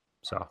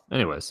 So,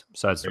 anyways,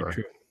 side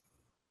story.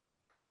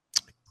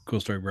 Cool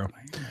story, bro.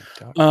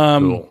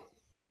 Cool.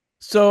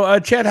 So,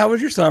 Chad, how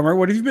was your summer?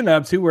 What have you been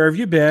up to? Where have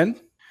you been?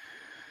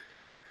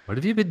 What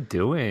have you been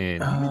doing?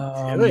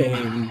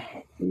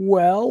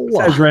 Well,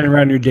 besides running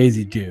around your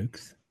Daisy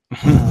Dukes.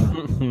 How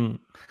do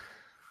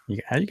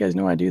you guys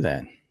know I do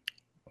that?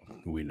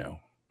 We know.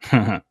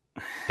 Had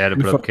to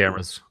put up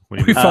cameras.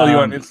 We follow you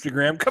on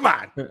Instagram. Come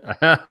on.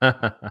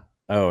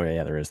 Oh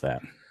yeah, there is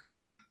that.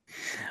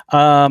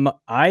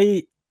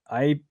 I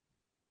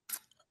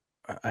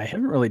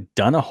haven't really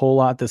done a whole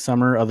lot this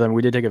summer, other than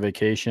we did take a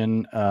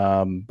vacation.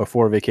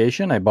 Before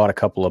vacation, I bought a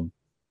couple of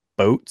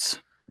boats.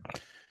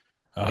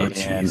 Oh,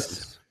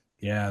 Jesus.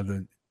 Yeah,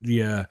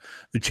 the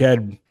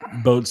Chad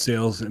Boat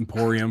Sales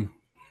Emporium.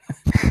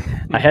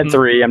 I had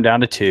 3. I'm down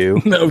to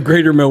 2. Of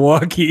Greater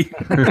Milwaukee.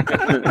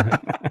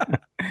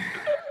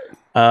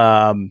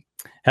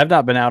 Have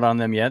not been out on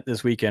them yet.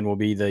 This weekend will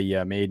be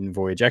the maiden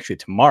voyage. Actually,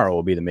 tomorrow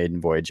will be the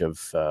maiden voyage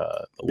of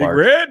the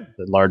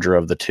larger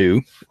of the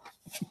 2.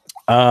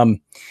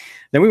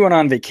 Then we went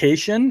on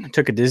vacation,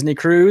 took a Disney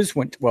cruise.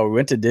 We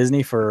went to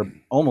Disney for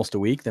almost a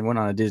week, then went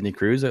on a Disney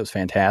cruise. It was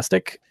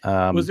fantastic.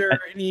 Was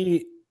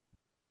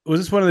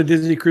this one of the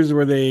Disney cruises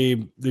where they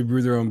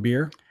brew their own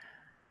beer?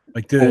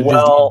 Like Disney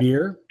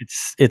beer?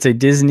 It's a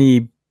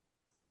Disney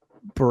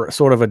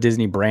sort of a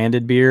Disney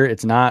branded beer.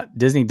 It's not,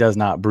 Disney does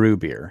not brew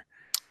beer.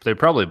 They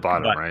probably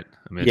bought But- them, right?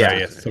 I mean, Yeah,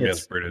 Yes, somebody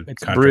else brewed it,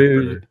 It's contract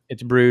brewed. brewer.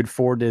 It's brewed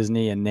for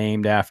Disney and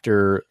named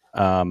after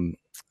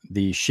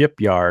the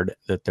shipyard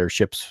that their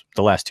ships,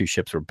 the last 2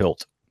 ships were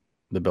built.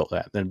 They built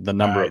that. The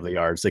number of the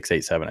yard,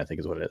 687, I think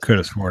is what it is. Could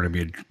have sworn to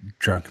be a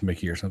drunk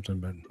Mickey or something,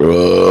 but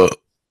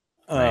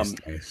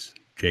nice.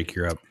 Jake,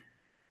 you're up.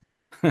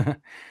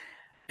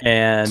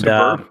 And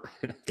Superb.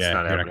 It's Yeah,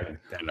 not you're not happening.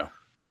 gonna, no.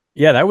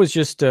 yeah, that was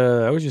just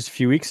a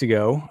few weeks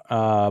ago.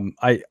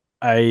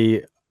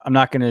 I'm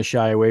not going to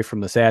shy away from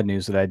the sad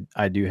news that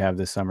I do have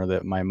this summer,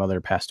 that my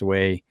mother passed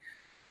away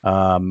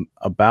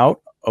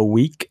about a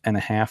week and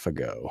a half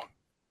ago,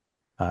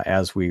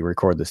 as we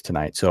record this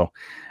tonight. So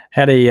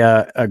had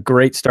a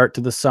great start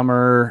to the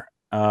summer.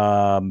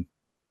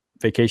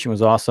 Vacation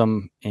was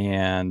awesome,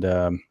 and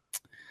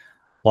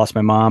lost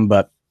my mom,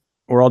 but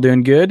we're all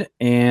doing good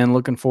and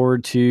looking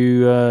forward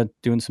to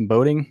doing some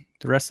boating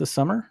the rest of the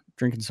summer,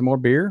 drinking some more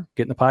beer,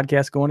 getting the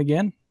podcast going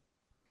again.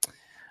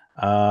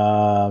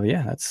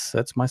 Yeah,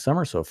 that's my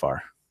summer so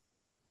far.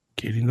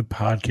 Getting the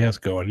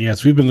podcast going.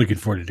 Yes, we've been looking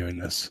forward to doing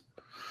this.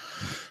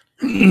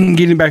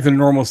 Getting back to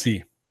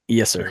normalcy.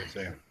 Yes, sir.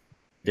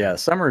 Yeah,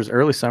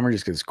 early summer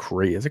just gets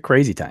crazy. It's a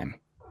crazy time.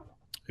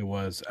 It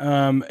was.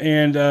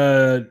 And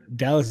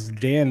Dallas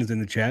Dan is in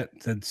the chat.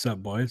 Said, "Sup,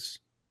 boys."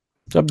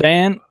 What's up,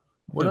 Dan?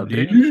 What up,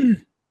 dude?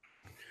 dude?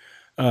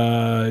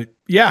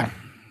 Yeah.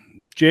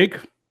 Jake.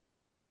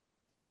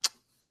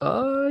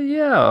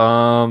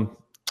 Yeah.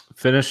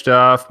 Finished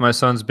off my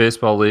son's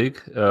baseball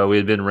league. We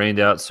had been rained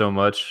out so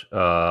much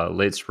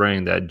late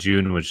spring that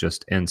June was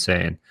just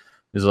insane.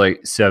 It was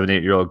like 7,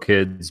 8-year-old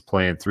kids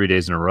playing 3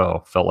 days in a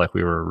row. Felt like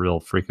we were a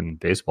real freaking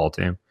baseball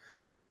team.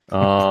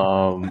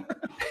 Yeah,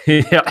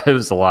 it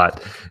was a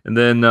lot. And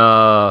then,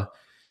 I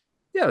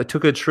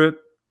took a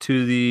trip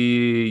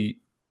to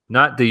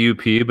not the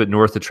UP, but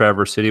north of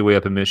Traverse City, way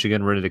up in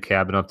Michigan. Rented a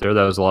cabin up there.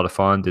 That was a lot of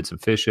fun. Did some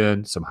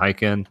fishing, some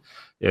hiking.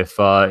 If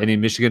any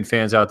Michigan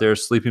fans out there,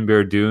 Sleeping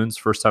Bear Dunes,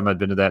 first time I'd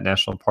been to that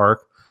national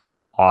park.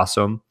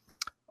 Awesome.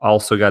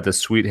 Also got this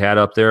sweet hat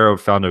up there. I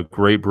found a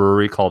great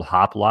brewery called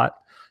Hop Lot.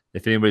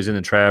 If anybody's in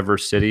the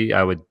Traverse City,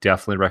 I would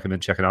definitely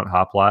recommend checking out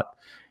Hop Lot.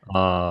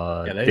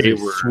 That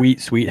is a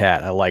sweet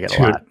hat. I like it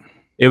a lot.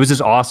 It was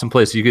this awesome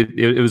place.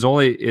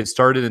 It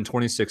started in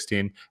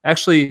 2016.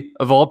 Actually,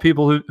 of all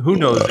people, who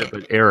knows it,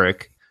 but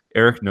Eric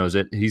knows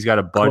it. He's got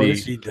a buddy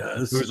He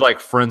does. who's like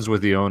friends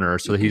with the owner,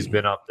 so he's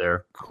been up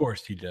there. Of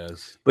course he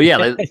does. But yeah,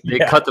 they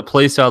Yeah. cut the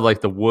place out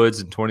like the woods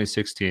in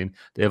 2016.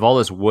 They have all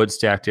this wood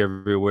stacked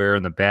everywhere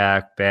in the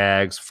back,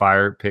 bags,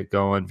 fire pit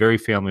going, very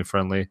family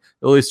friendly,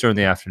 at least during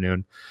the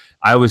afternoon.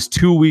 I was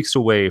 2 weeks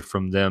away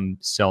from them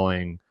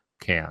selling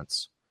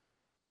cans,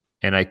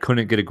 and I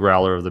couldn't get a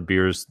growler of the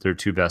beers, their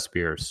 2 best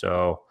beers.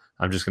 So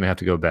I'm just going to have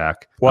to go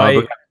back.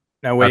 Why? But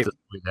Now wait,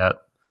 that.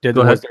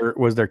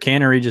 was their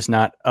cannery just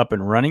not up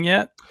and running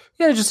yet?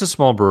 Yeah, just a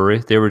small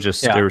brewery. They were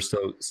just Yeah. they were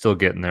still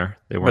getting there.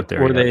 They weren't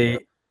there. Were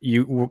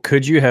yet.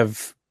 could you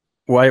have?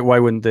 Why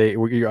wouldn't they?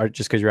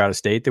 Just because you're out of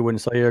state, they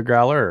wouldn't sell you a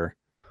growler?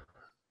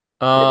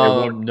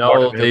 Or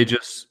No,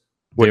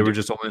 they were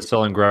just only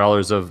selling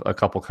growlers of a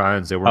couple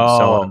kinds. They weren't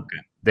selling. okay.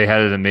 They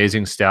had an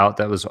amazing stout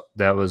that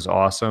was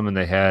awesome, and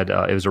they had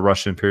it was a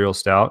Russian Imperial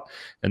Stout,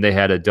 and they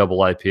had a double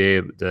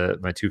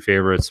IPA, my 2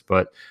 favorites.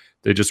 But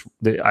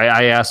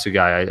I asked the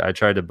guy, I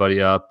tried to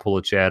buddy up, pull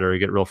a chatter,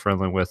 get real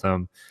friendly with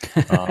him,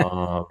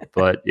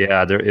 but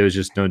yeah, it was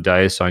just no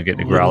dice on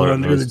getting a growler of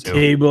under the those 2.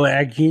 table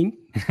acting.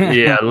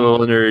 Yeah, a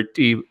little under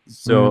deep.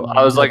 So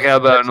I was like, how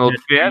about an old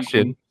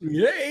fashioned?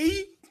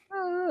 Yay!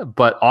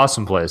 But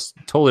awesome place.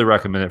 Totally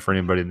recommend it for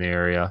anybody in the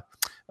area.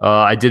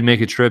 I did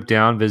make a trip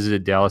down,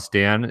 visited Dallas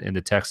Dan in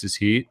the Texas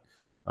heat.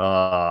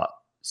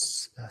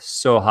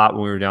 So hot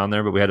when we were down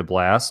there, but we had a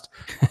blast.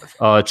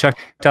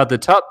 Checked out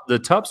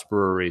the Tups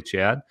Brewery,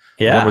 Chad.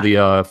 Yeah, Where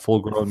the full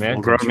grown man.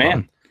 Full-grown comes man.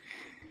 from.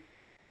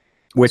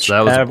 Which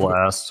So that was a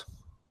blast.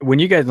 when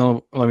you guys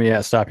let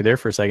me stop you there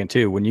for a second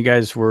too. When you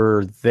guys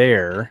were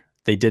there,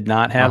 they did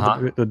not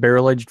have the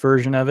barrel aged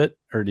version of it,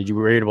 or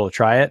were you able to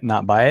try it and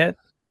not buy it?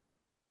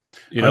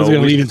 I was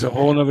going to lead into a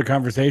whole other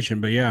conversation,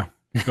 but yeah.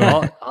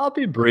 I'll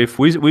be brief.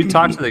 We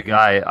talked to the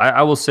guy.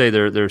 I will say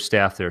their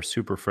staff there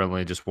super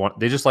friendly.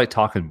 They just like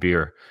talking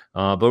beer.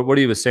 But what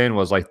he was saying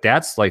was like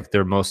that's like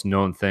their most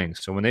known thing.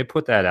 So when they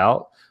put that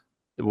out,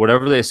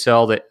 whatever they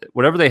sell,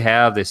 whatever they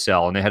have, they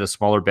sell. And they had a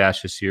smaller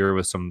batch this year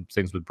with some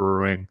things with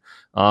brewing.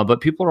 But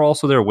people are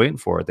also there waiting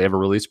for it. They have a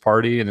release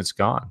party and it's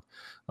gone.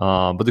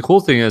 But the cool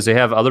thing is they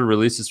have other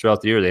releases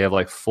throughout the year. They have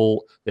like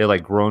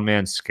Grown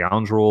Man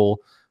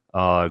Scoundrel.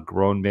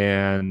 Grown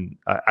Man.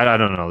 I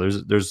don't know.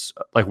 There's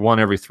like one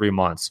every 3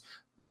 months.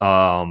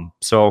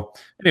 So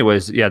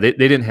anyways, yeah, they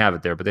didn't have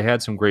it there, but they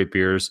had some great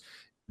beers.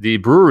 The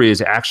brewery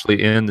is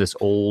actually in this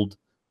old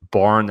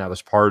barn that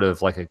was part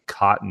of like a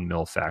cotton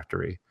mill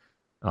factory.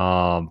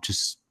 I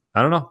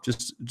don't know,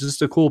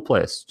 just a cool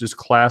place, just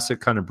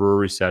classic kind of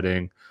brewery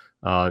setting.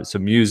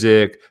 Some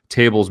music,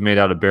 tables made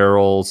out of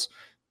barrels,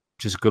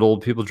 just good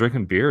old people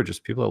drinking beer,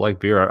 just people that like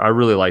beer. I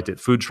really liked it.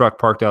 Food truck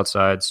parked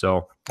outside,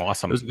 so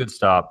Awesome. it was a good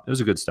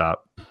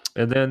stop.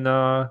 And then,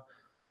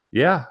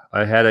 yeah,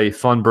 I had a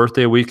fun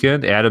birthday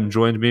weekend. Adam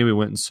joined me. We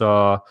went and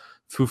saw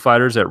Foo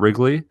Fighters at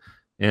Wrigley,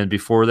 and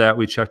before that,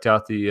 we checked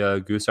out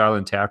the Goose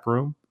Island Tap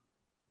Room.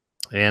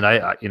 And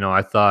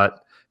I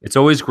thought it's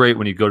always great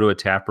when you go to a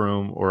tap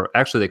room, or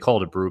actually they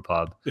call it a brew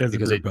pub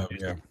because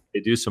they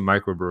do some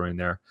microbrewing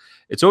there.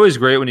 It's always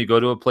great when you go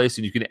to a place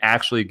and you can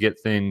actually get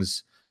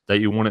things that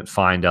you wouldn't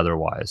find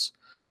otherwise.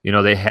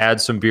 They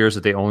had some beers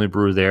that they only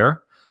brew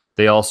there.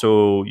 They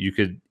also, you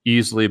could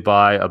easily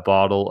buy a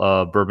bottle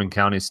of Bourbon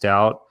County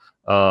Stout,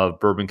 of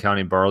Bourbon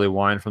County barley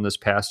wine from this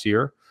past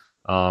year.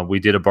 We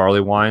did a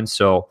barley wine,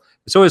 so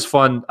it's always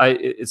fun.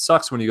 It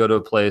sucks when you go to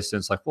a place and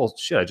it's like, well,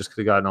 shit, I just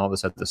could have gotten all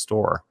this at the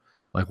store.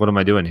 Like, what am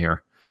I doing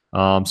here?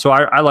 So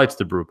I liked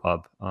the brew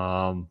pub.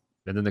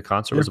 And then the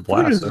concert was a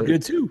blast. Food was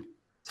good too.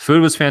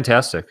 Food was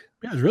fantastic.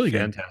 Yeah, it was really good.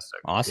 Fantastic.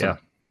 Awesome. Yeah.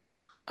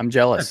 I'm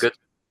jealous.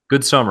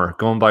 Good summer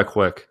going by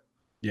quick.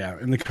 Yeah,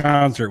 and the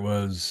concert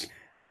was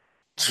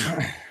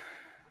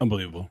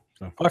unbelievable.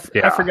 So.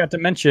 I forgot to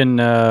mention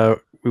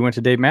we went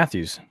to Dave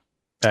Matthews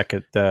back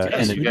at the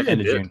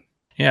end of June.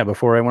 Yeah,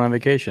 before I went on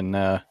vacation.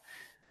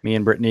 Me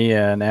and Brittany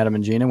and Adam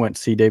and Gina went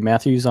to see Dave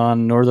Matthews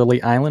on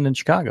Northerly Island in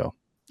Chicago.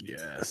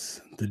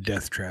 Yes, the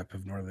death trap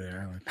of Northerly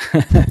Island.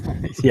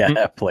 Yeah,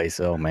 that place.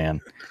 Oh,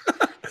 man.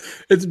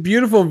 It's a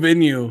beautiful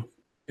venue.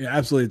 Yeah,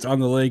 absolutely. It's on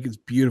the lake. It's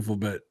beautiful,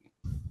 but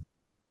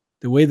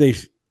the way they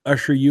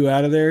usher you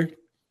out of there,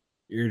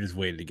 you're just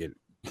waiting to get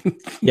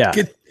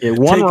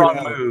one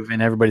wrong move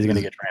and everybody's going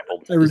to get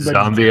trampled.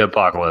 Zombie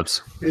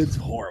apocalypse. It's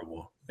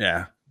horrible.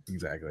 Yeah,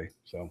 exactly.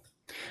 So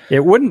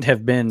it wouldn't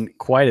have been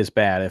quite as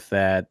bad if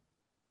that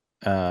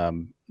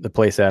the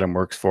place Adam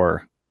works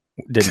for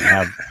didn't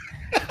have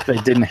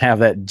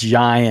that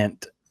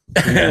giant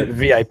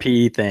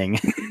VIP thing.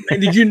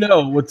 And did you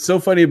know what's so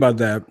funny about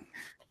that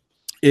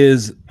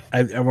is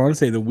I want to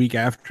say the week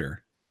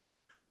after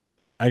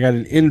I got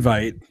an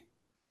invite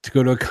to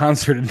go to a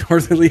concert in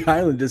Northerly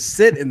Island to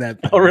sit in that.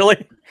 Oh,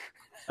 really?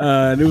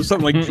 And it was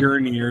something like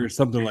Journey or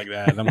something like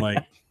that. And I'm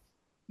like,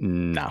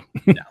 no.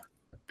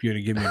 If you would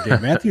have given me a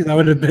Dave Matthews, I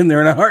would have been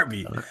there in a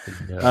heartbeat.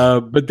 Yeah.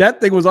 But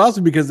that thing was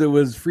awesome because it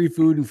was free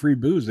food and free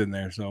booze in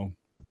there. So,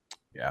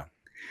 yeah.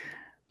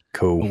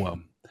 Cool. Oh, well,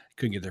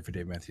 couldn't get there for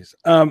Dave Matthews.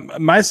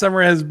 My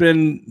summer has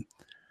been.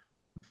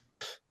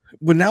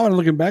 Well, now when I'm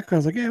looking back, I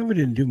was like, yeah, we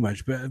didn't do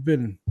much, but I've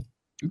been.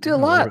 You did a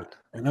lot.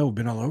 I know, we've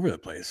been all over the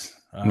place.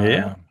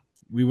 Yeah.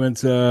 We went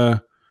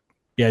to,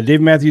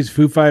 Dave Matthews,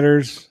 Foo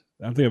Fighters.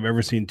 I don't think I've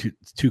ever seen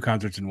two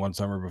concerts in one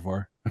summer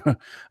before.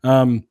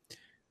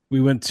 We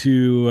went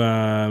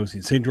to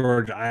St.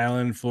 George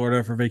Island,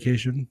 Florida for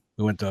vacation.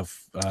 We went to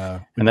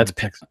and that's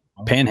Texas.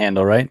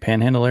 Panhandle, right?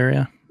 Panhandle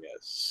area.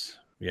 Yes.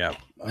 Yeah.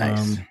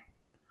 Nice.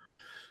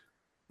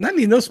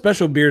 No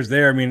special beers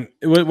there. I mean,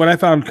 what I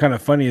found kind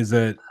of funny is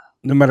that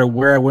no matter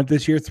where I went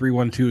this year,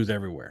 312 is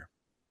everywhere.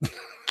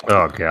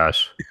 Oh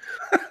gosh.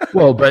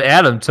 Well, but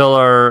Adam, tell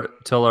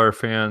our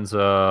fans,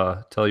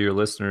 tell your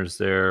listeners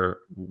there,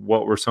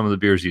 what were some of the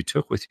beers you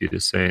took with you to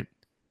St.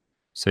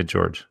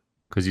 George?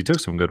 Because you took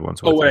some good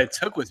ones. What I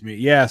took with me?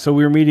 Yeah, so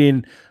we were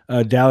meeting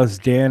Dallas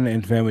Dan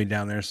and family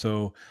down there.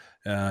 So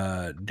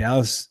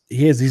Dallas,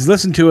 he's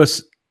listened to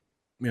us.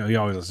 He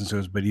always listens to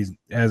us, but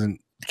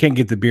can't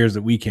get the beers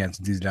that we can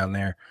since he's down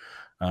there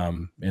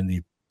in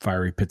the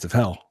fiery pits of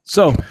hell.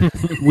 So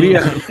we.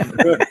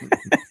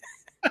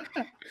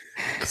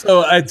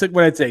 So I took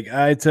what I take.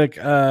 I took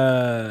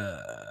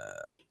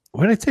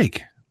what did I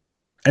take?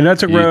 I know I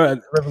took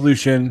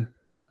Revolution.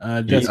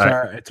 I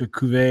took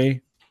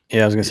Cuvée.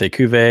 Yeah, I was gonna say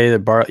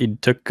Cuvée. You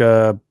took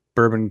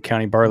Bourbon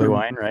County barley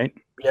wine, right?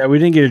 Yeah, we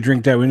didn't get to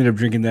drink that. We ended up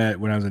drinking that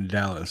when I was in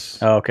Dallas.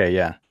 Oh, okay,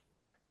 yeah.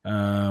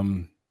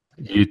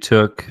 You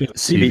took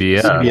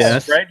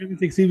CVS, right? Did you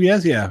take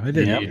CVS? Yeah, I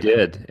did. You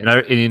did,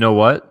 and you know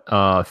what?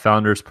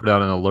 Founders put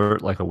out an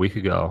alert like a week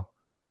ago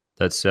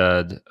that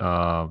said,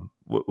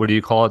 "What do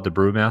you call it? The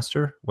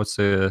brewmaster? What's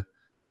the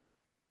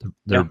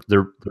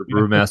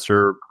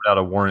brewmaster put out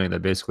a warning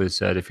that basically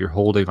said if you're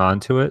holding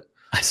on to it,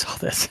 I saw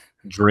this.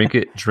 Drink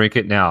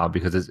it now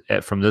because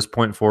from this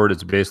point forward,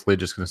 it's basically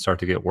just going to start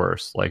to get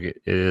worse. Like it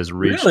has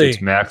reached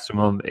its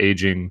maximum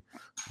aging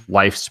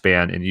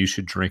lifespan, and you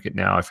should drink it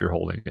now if you're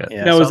holding it.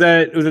 Yeah, now, was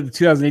it the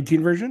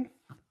 2018 version?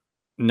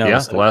 No, yeah,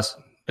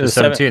 the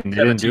 17. They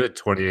didn't do it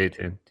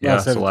 2018. Yeah,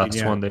 it's the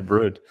last one they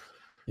brewed.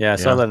 Yeah, I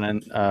saw that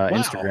on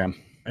Instagram.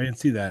 I didn't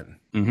see that.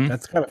 Mm-hmm.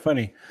 That's kind of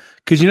funny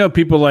because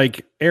people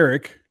like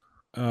Eric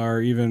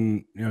or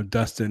even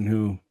Dustin,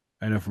 who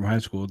I know from high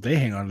school, they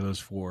hang on to those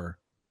for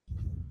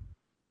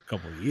a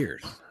couple of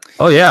years.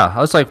 Oh yeah, I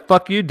was like,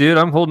 "Fuck you, dude!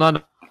 I'm holding on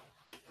to."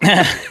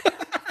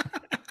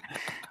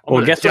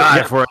 Well, guess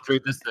what? Before I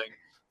drink this thing,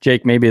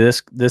 Jake, maybe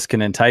this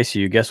can entice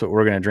you. Guess what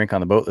we're going to drink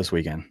on the boat this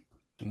weekend?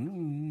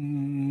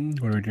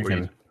 What are we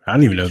drinking? I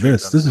don't even know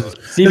this. This is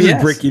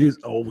Brick Eaters.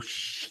 Oh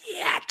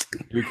shit!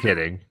 You're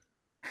kidding.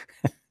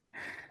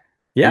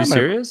 Yeah, are you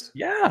serious?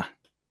 Yeah.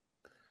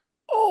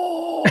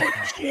 Oh,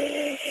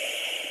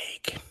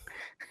 Jake.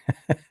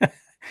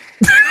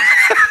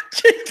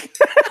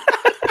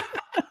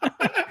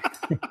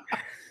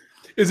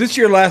 Is this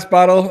your last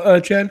bottle,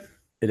 Chad?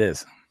 It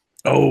is.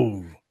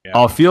 Oh, yeah.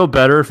 I'll feel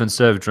better if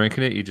instead of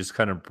drinking it, you just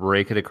kind of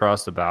break it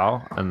across the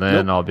bow, and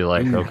then I'll be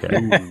like, okay.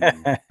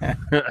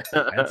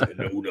 That's a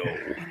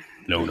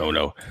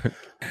no.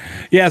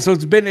 Yeah, so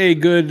it's been a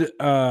good,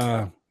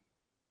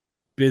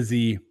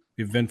 busy,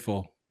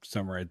 eventful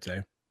summer, I'd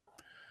say.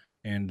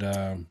 And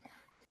so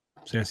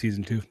yeah,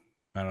 season 2.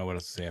 I don't know what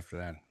else to say after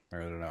that. I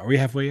don't know. Are we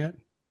halfway yet?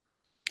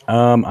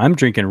 I'm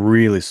drinking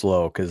really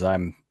slow because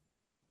I'm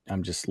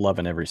just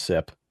loving every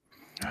sip.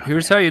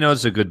 Here's how you know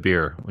it's a good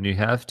beer: when you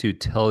have to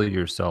tell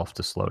yourself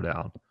to slow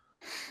down.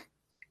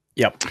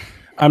 Yep.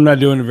 I'm not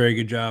doing a very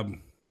good job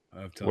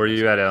of telling Where are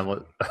you at,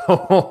 Alan?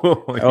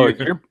 Oh,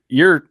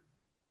 you're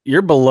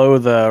below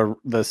the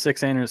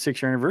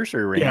 6-year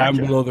anniversary range. Yeah, I'm aren't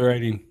you? below the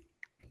rating.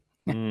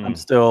 I'm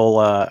still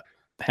I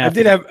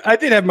did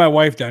have my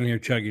wife down here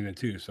chugging it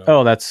too.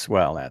 So that's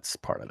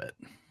part of it.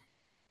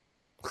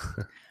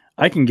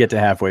 I can get to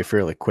halfway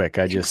fairly quick.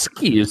 I just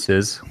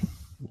excuses.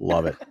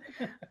 love it.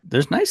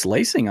 There's nice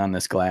lacing on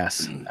this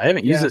glass. I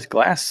haven't used this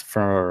glass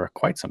for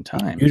quite some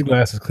time. Your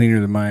glass is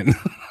cleaner than mine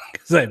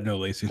because I have no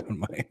lacing on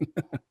mine.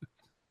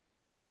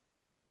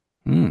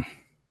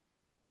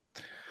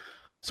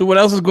 So what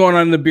else is going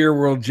on in the beer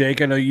world,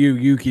 Jake? I know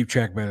you keep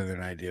track better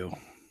than I do.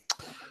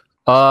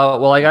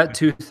 Well, I got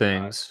two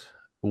things.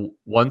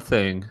 One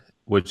thing,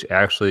 which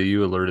actually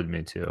you alerted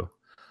me to,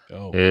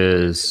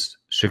 is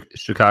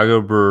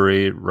Chicago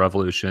Brewery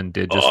Revolution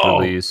did just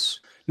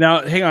release.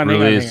 Now, hang on.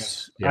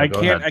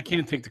 Yeah, I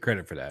can't take the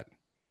credit for that.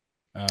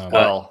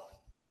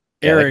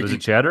 Eric, was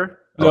it Chatter?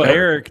 No,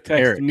 Eric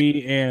texted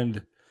me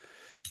and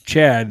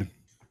Chad,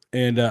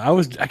 and I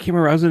can't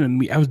remember.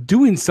 I was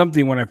doing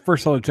something when I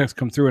first saw the text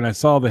come through, and I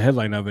saw the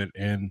headline of it,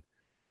 and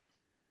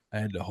I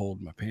had to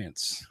hold my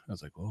pants. I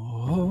was like,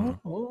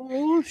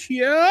 oh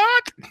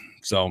shit!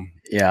 So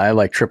yeah, I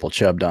like triple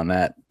chubbed on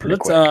that.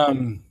 Let's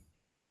hold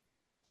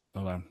on.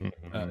 Go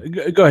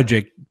ahead,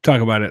 Jake.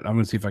 Talk about it. I'm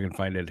gonna see if I can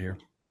find it here.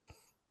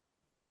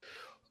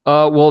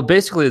 Well,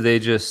 basically,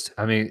 it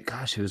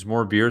was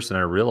more beers than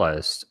I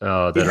realized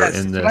that are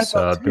in this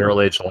barrel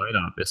aged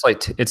lineup.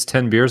 It's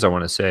 10 beers, I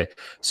want to say.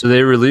 So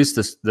they released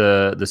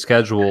the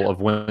schedule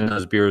of when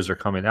those beers are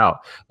coming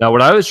out. Now,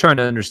 what I was trying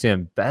to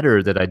understand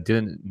better that I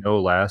didn't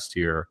know last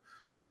year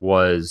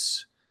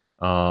was,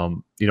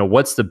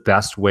 what's the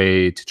best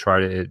way to try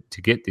to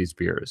get these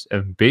beers?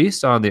 And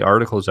based on the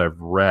articles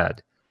I've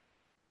read,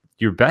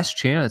 your best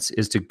chance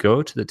is to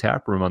go to the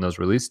tap room on those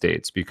release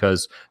dates,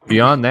 because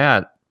beyond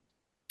that,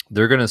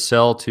 they're going to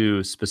sell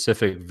to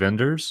specific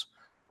vendors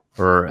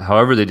or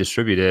however they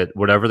distribute it,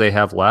 whatever they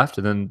have left,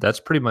 and then that's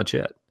pretty much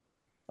it.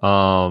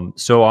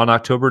 So on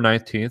October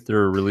 19th,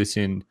 they're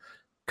releasing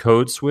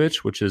Code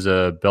Switch, which is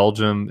a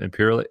Belgium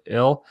Imperial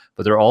Ale,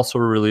 but they're also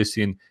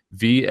releasing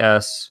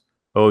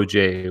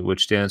VSOJ,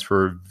 which stands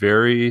for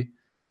Very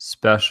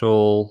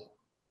Special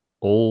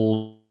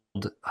Old...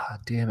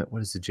 damn it, what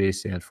does the J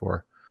stand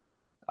for?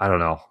 I don't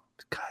know.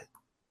 God,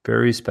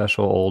 Very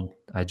Special Old...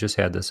 I just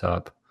had this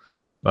up.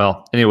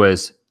 Well,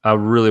 anyways, I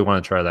really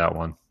want to try that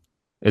one.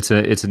 It's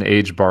an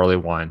aged barley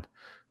wine,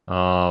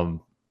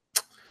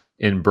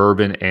 in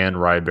bourbon and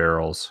rye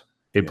barrels.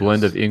 A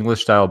blend of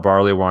English style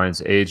barley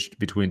wines aged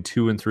between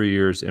 2 and 3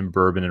 years in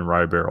bourbon and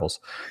rye barrels.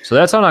 So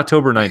that's on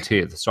October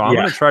 19th. So I'm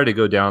going to try to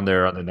go down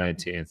there on the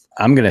 19th.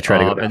 I'm going to try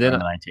to go down on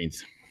the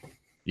 19th.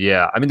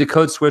 Yeah, I mean the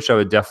Code Switch I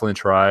would definitely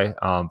try,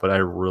 but I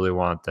really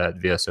want that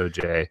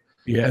VSOJ.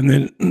 Yeah, and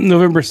then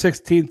November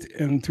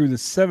 16th and through the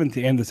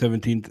 17th and the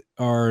 17th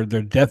are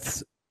their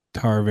Death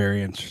Star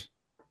variants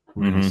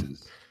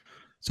releases.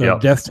 So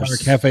Death Star,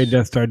 Cafe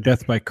Death Star,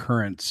 Death by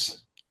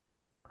Currents.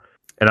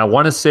 And I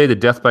want to say the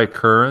Death by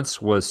Currents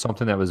was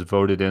something that was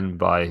voted in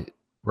by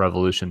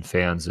Revolution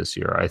fans this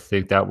year. I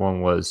think that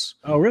one was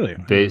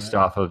based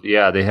off of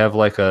they have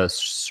like a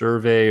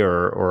survey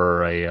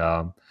or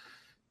a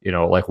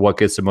like what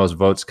gets the most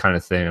votes kind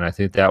of thing. And I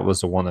think that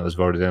was the one that was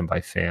voted in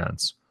by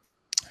fans.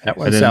 That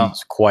one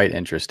sounds quite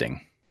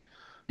interesting.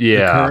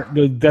 Yeah.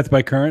 The Death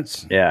by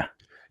Currents? Yeah.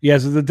 Yeah,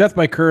 so the Death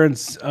by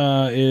Currents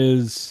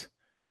is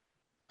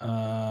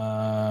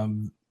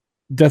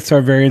Death Star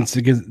variants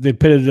against, they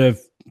pitted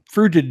the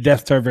fruited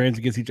Death Star variants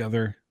against each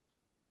other.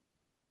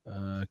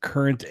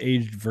 Current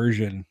aged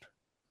version.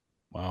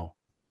 Wow.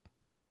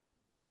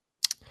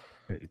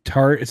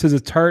 It says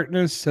a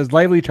tartness, says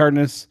lively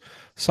tartness,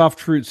 soft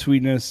fruit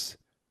sweetness,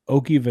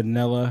 oaky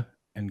vanilla,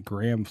 and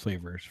graham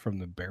flavors from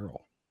the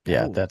barrel.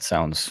 Yeah, that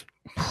sounds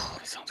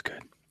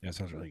good. Yeah,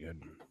 sounds really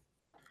good.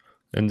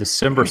 And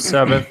December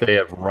 7th, they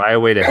have Rye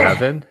Way to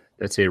Heaven.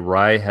 That's a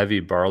rye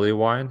heavy barley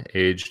wine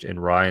aged in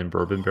rye and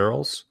bourbon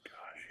barrels.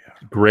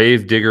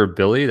 Grave Digger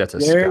Billy. That's a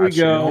there Scotch. We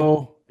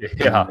go.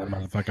 Yeah.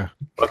 Motherfucker.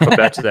 I'll come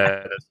back to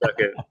that in a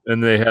second.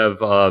 And they have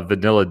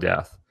Vanilla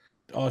Death.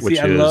 Oh, see,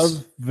 I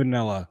love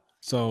vanilla.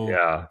 So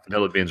yeah,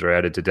 vanilla beans are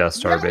added to Death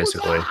Star,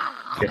 basically.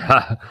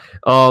 Yeah.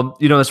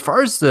 As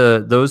far as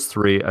those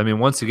three, I mean,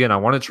 once again, I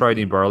want to try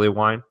eating barley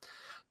wine,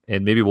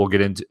 and maybe we'll get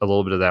into a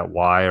little bit of that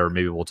why, or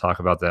maybe we'll talk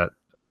about that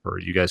or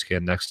you guys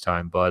can next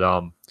time. But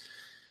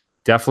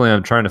definitely,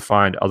 I'm trying to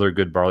find other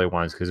good barley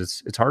wines because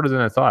it's harder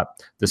than I thought.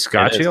 The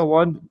Scotch Ale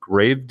one,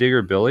 Grave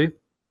Digger Billy.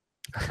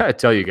 I gotta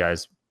tell you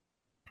guys,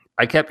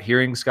 I kept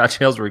hearing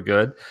Scotch ales were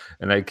good,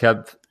 and I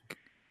kept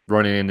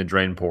running into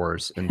drain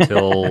pours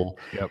until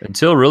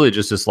until really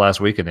just this last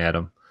weekend,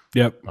 Adam.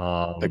 Yep.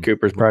 The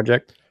Cooper's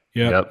Project.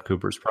 Yep.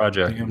 Cooper's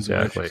Project. Damn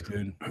Exactly. delicious,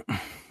 dude.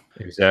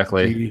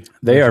 Exactly.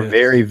 They are Delicious.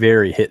 very,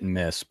 very hit and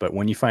miss, but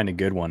when you find a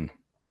good one,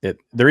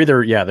 they're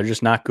either they're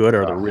just not good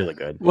or they're really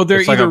good. Well, they're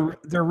It's like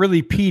they're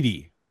really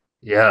peaty.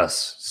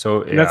 Yes.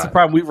 So And that's the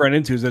problem we've run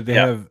into is that they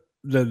Yeah. have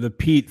the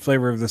peat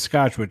flavor of the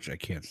Scotch, which I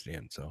can't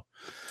stand. So,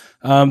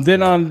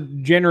 then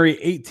on January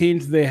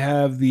 18th, they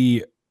have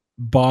the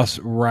Boss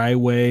Rye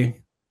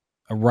Way,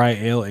 a rye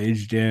ale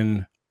aged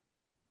in.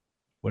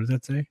 What does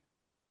that say?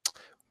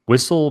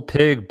 Whistle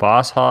Pig,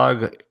 Boss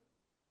Hog,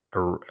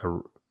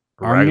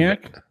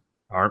 Armagnac?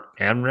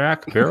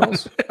 Armagnac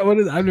barrels. What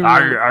is? I've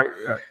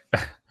never.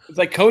 It's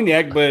like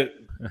cognac, but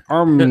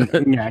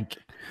Armagnac.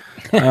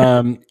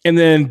 And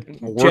then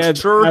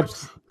Worcester?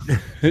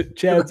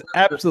 Chad's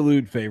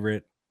absolute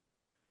favorite,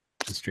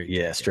 the straight.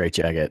 Yeah, straight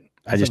jacket.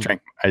 I just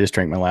drank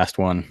my last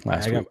one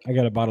last week. I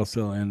got a bottle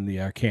still in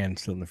the can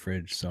still in the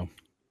fridge. So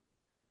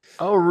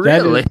Oh,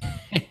 really?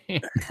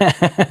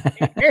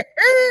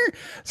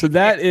 so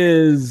that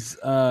is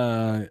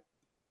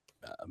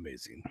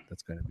amazing.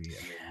 That's going to be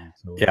amazing.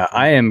 So, Yeah,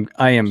 I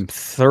am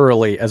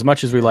thoroughly, as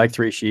much as we like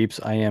Three Sheeps,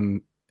 I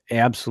am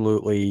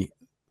absolutely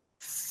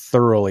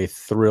thoroughly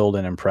thrilled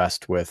and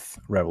impressed with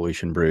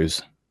Revolution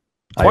Brews.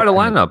 Quite a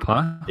I mean, lineup,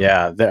 huh?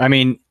 Yeah, I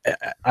mean,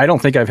 I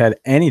don't think I've had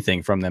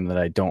anything from them that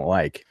I don't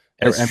like.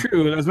 that's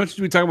true. As much as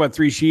we talk about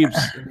Three Sheeps,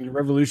 I mean,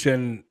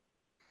 Revolution.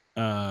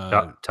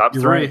 Top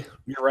You're three. right.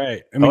 You're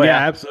right. I mean, Oh, yeah,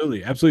 yeah.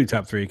 absolutely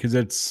top three because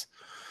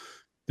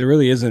there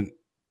really isn't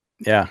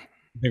Yeah,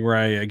 a thing where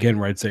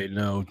I'd say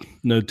no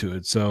to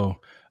it. So,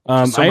 So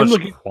I am much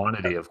looking.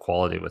 quantity of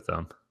quality with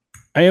them.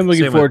 I am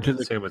looking Same forward with-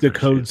 to same with the Three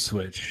code Sheeps.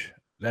 switch.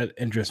 That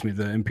interests me.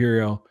 The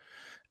Imperial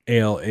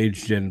Ale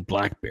aged in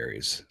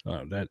blackberries.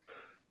 That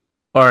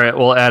All right.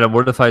 Well, Adam,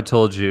 what if I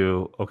told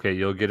you, okay,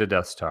 you'll get a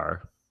Death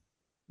Star.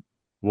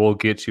 We'll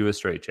get you a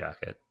straight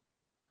jacket.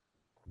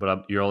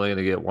 But you're only going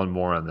to get one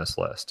more on this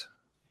list.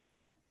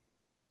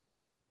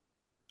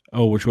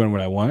 which one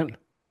would I want?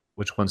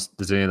 Which ones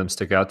does any of them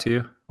stick out to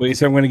you? Well, you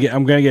said I'm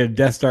gonna get a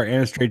Death Star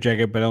and a straight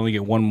jacket, but I only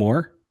get one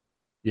more.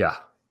 Yeah.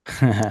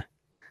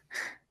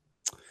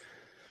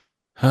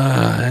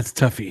 That's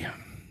toughy.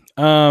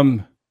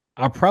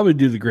 I'll probably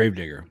do the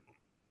Gravedigger.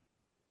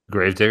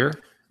 Gravedigger?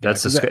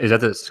 That's Yeah, 'cause is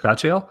that the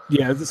Scotch ale?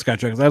 Yeah, it's a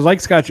Scotch ale. I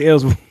like Scotch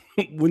ales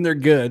when they're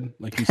good,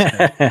 like you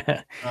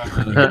said.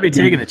 Could be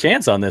taking a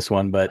chance on this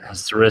one, but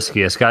It's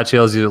risky. A Scotch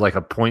ale is either like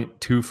a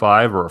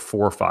 0.25 or a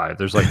 4.5.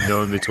 There's like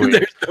no in between.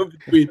 There's no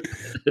between.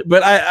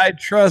 But I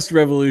trust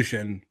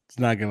Revolution. It's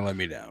not going to let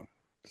me down.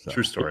 So,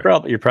 True story.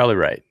 you're probably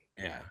right.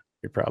 yeah.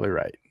 You're probably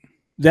right.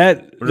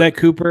 That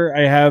Cooper,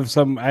 I have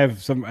some. I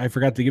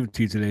forgot to give it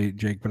to you today,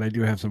 Jake, but I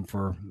do have some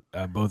for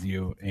both of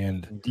you.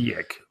 And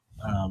Dick.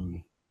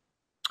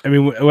 I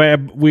mean,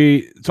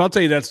 so I'll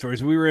tell you that story.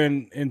 So we were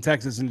in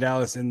Texas and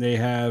Dallas, and they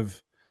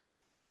have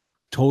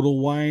Total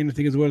Wine, I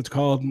think is what it's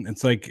called.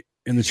 It's like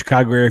in the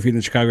Chicago area. If you're in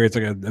the Chicago area, it's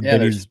like a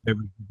Betty's.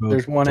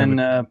 There's one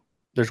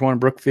in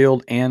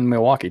Brookfield and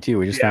Milwaukee too.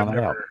 We just found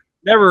that out.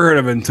 Never heard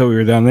of it until we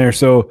were down there.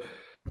 So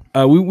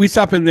we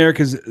stopped in there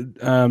because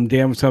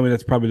Dan was telling me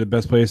that's probably the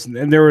best place.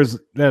 And there was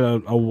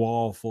a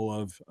wall full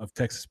of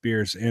Texas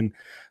beers. And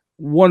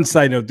one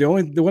side note, the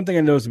one thing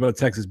I noticed about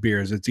Texas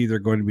beers, it's either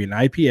going to be an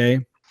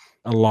IPA,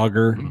 a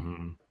lager,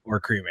 or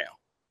a cream ale.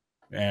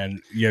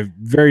 And you have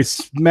very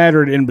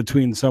smattered in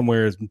between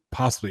somewhere is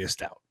possibly a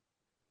stout.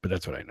 But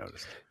that's what I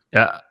noticed.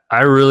 Yeah,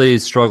 I really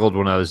struggled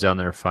when I was down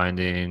there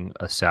finding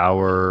a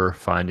sour,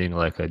 finding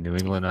like a New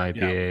England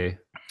IPA.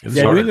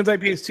 Yeah, New England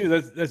IPAs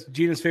too. That's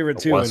Gina's favorite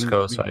too. West and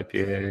Coast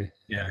IPA.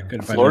 Yeah,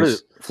 couldn't find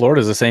those.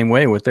 Florida's the same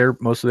way with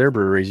most of their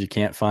breweries. You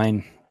can't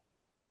find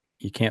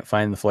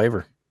the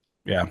flavor.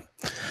 Yeah.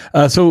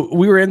 So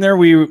we were in there.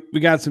 We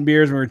got some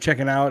beers and we were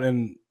checking out,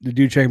 and the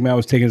dude checking me out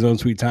was taking his own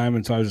sweet time,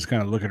 and so I was just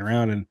kind of looking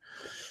around, and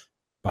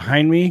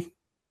behind me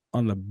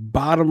on the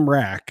bottom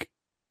rack,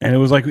 and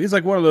it's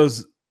like one of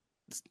those,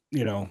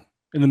 in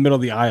the middle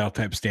of the aisle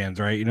type stands,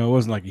 right? It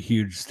wasn't like a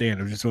huge stand.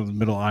 It was just one of the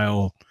middle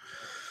aisle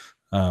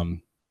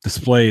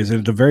displays, and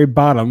at the very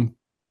bottom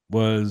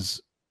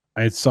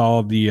I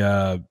saw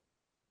the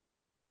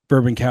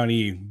Bourbon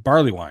County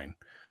barley wine.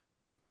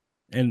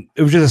 And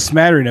it was just a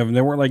smattering of them.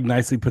 They weren't like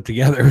nicely put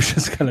together. It was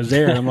just kind of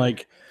there. And I'm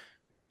like,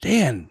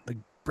 Dan, like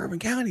Bourbon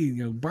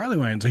County, barley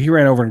wine. So he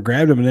ran over and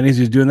grabbed him. And then as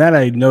he was doing that,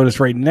 I noticed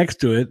right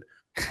next to it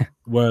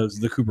was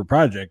the Cooper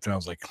Project. And I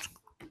was like,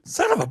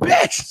 son of a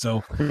bitch.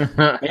 So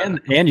and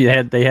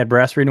they had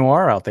Brasserie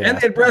Noir out there. and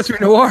they had Brasserie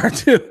Noir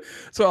too.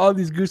 So all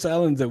these Goose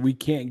Islands that we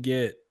can't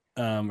get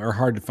are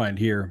hard to find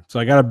here. So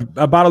I got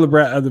a bottle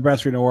of the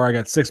Brasserie Noir. I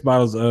got 6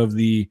 bottles of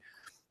the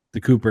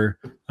Cooper.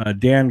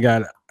 Dan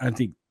got, I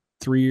think,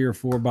 3 or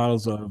 4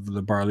 bottles of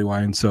the barley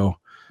wine. So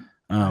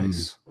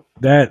Nice.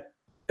 that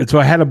And so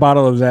I had a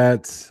bottle of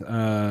that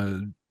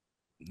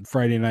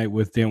Friday night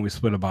with Dan. We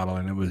split a bottle,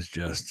 and it was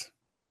just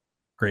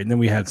great. And then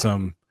we had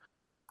some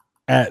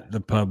at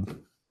the pub,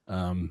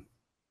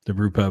 the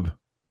brew pub,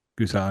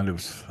 Goose Island. It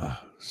was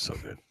so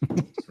good.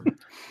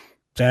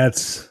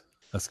 That's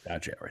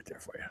Scotch Ale right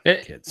there for you,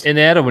 kids. And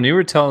Adam, when you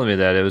were telling me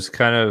that, it was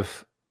kind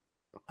of,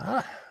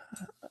 I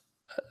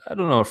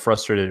don't know if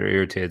frustrated or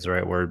irritated is the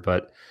right word,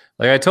 but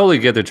like I totally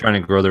get they're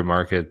trying to grow their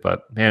market,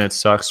 but man, it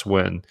sucks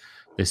when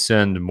they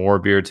send more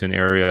beer to an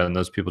area and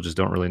those people just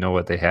don't really know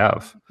what they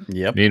have.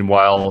 Yep.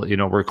 Meanwhile,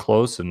 we're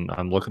close and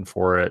I'm looking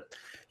for it.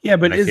 Yeah,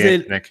 but I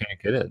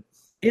can't get it?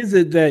 Is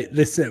it that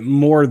they sent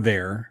more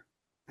there,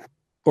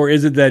 or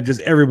is it that just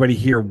everybody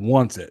here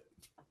wants it?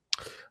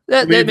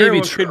 That Very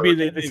maybe well could be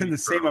they send the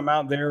same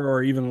amount there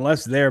or even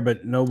less there,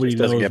 but nobody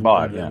Just doesn't knows get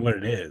bought, what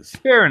it is.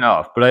 fair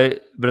enough,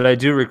 but I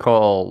do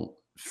recall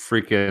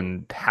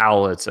freaking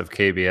pallets of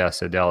KBS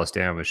that Dallas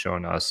Dan was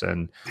showing us,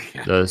 and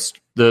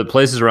the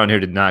places around here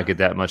did not get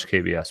that much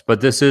KBS.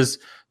 But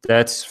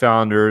that's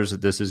Founders.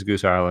 This is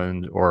Goose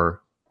Island,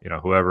 or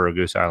whoever a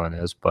Goose Island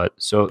is. But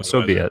so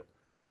be it.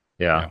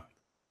 Yeah.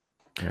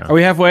 Are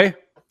we halfway?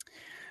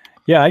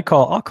 Yeah,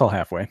 I'll call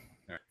halfway.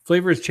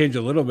 Flavors change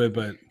a little bit,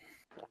 but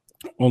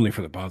only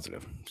for the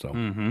positive. So,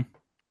 Mm-hmm.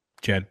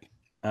 Chad,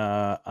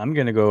 I'm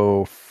gonna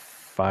go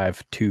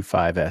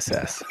 525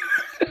 SS.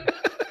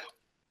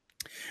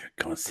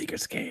 going secret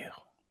scale.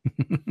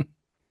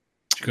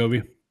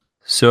 Jacoby.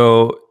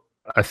 So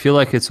I feel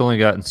like it's only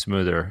gotten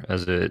smoother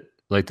as the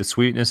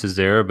sweetness is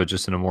there, but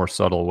just in a more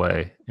subtle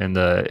way, and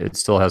it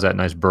still has that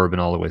nice bourbon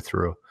all the way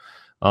through.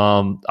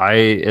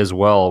 I as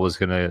well was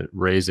gonna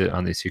raise it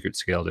on the secret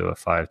scale to a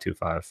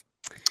 5.25.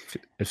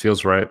 It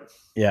feels right.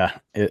 Yeah,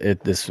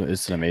 it's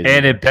amazing.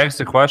 And it begs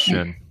the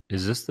question: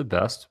 is this the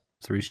best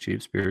Three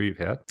Sheeps beer you've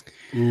had?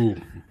 Ooh.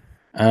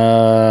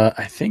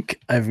 I think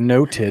I've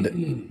noted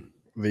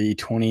the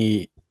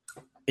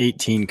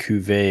 2018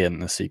 Cuvée in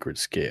the secret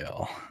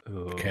scale.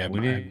 Okay, we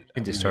need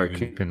to start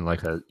keeping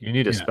you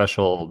need a Yeah.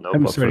 special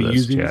notebook for started this,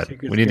 using the Chad.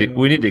 secret We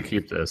scale. need to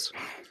keep this.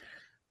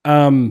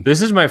 So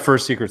This is my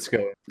first secret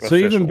scale.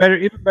 even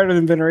better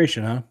than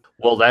Veneration, huh?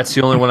 Well, that's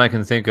the only one I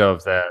can think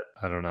of that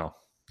I don't know.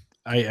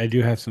 I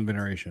do have some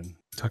Veneration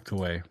tucked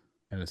away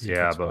in a secret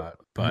Yeah, spot,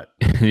 but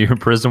Your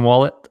prison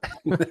wallet.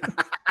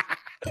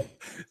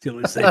 it's the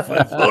only safe on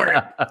the floor.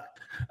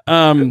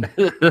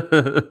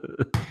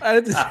 I'd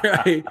have to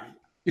try.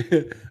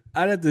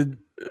 I'd have to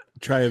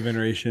try a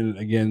Veneration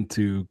again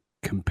to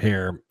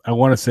compare. I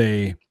want to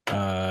say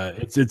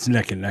it's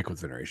neck and neck with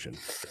Veneration.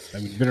 I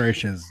mean,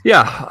 Veneration is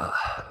Yeah,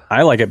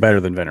 I like it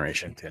better than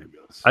Veneration.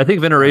 I think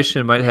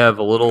Veneration might have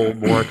a little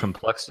more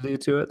complexity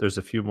to it. There's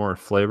a few more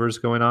flavors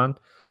going on,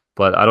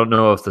 but I don't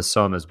know if the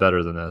sum is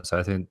better than this.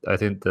 I think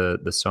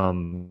the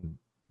sum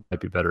might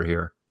be better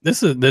here.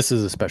 This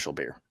is a special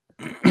beer.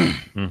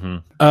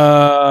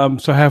 Mm-hmm.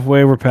 So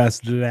halfway we're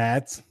past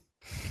that.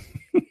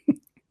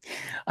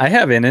 I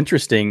have an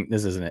interesting.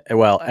 This isn't it.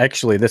 Well,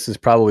 actually, this is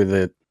probably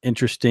the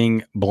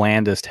interesting,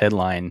 blandest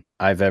headline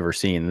I've ever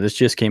seen. This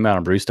just came out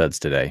on Brew Studs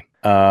today.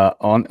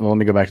 Let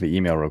me go back to the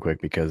email real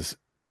quick because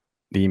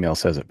the email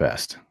says it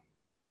best.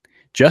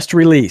 Just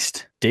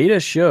released. Data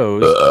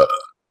shows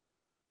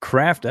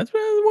craft. It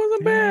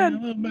wasn't bad. A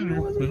little better. It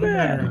wasn't A little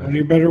better. bad. One of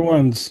your better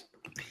ones.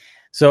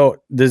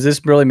 So, does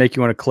this really make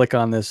you want to click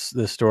on this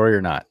story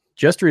or not?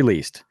 Just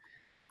released.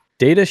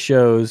 Data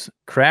shows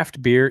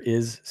craft beer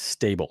is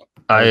stable.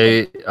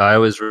 I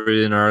was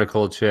reading an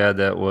article, Chad,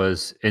 that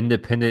was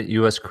independent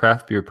U.S.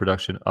 craft beer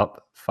production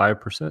up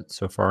 5%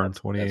 so far in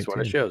 2018. That's what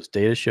it shows.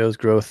 Data shows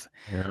growth.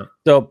 Yeah.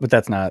 So, but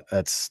that's not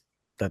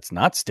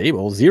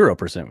stable.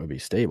 0% would be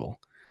stable.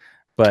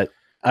 But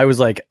I was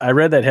like, I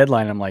read that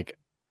headline. I'm like,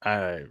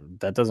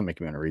 that doesn't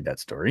make me want to read that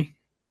story.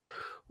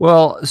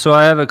 Well, so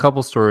I have a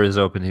couple stories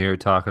open here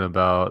talking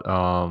about,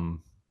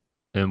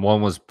 and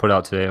one was put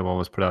out today and one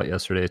was put out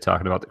yesterday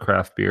talking about the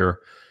craft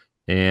beer.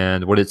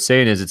 And what it's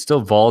saying is it's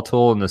still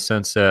volatile in the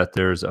sense that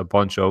there's a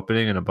bunch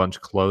opening and a bunch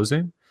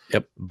closing.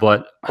 Yep.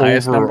 But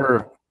Highest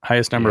number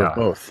Yeah. of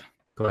both.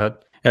 Go ahead.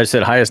 I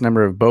said highest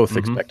number of both Mhm.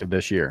 expected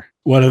this year.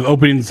 What of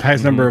openings?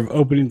 Highest number of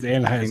openings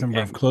and highest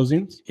number of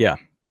closings. Yep.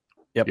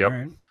 Yep. All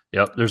right.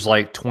 Yep. There's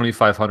like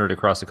 2,500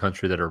 across the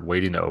country that are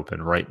waiting to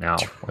open right now.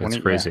 It's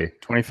crazy.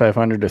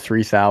 2,500 to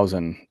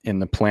 3,000 in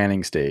the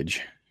planning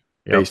stage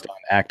Yep. based on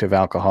active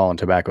alcohol and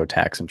tobacco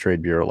tax and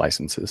trade bureau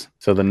licenses.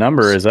 So the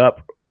number is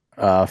up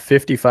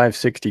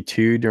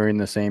 55.62 during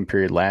the same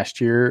period last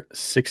year,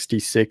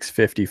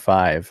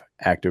 66.55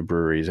 active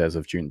breweries as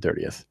of June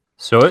 30th.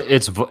 So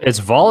it's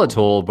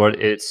volatile, but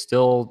it's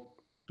still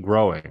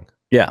growing.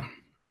 Yeah.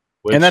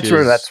 which And that's is-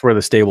 where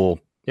the stable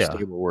Yeah.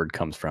 word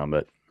comes from.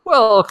 But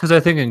Well, because I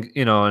think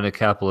in a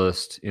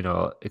capitalist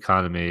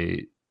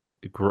economy,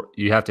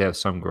 you have to have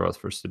some growth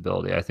for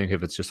stability. I think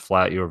if it's just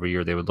flat year over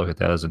year, they would look at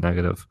that as a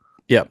negative.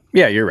 yeah,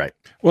 you're right.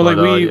 Well, But,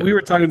 like we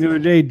were talking the other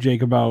day,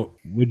 Jake, about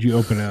would you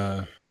open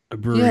a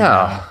brewery?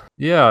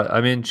 Yeah.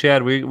 I mean,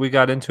 Chad, we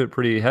got into it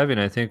pretty heavy,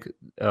 and I think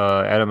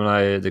Adam and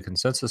I, the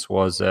consensus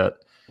was that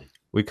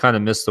we kind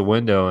of missed the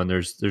window, and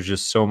there's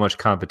just so much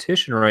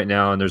competition right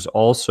now, and there's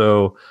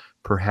also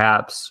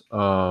perhaps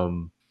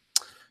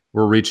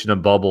we're reaching a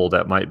bubble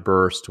that might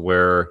burst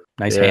where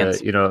Nice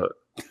hands.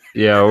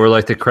 Yeah, we're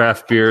like the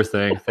craft beer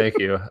thing. Thank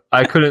you.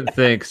 I couldn't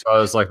think, so I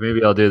was like,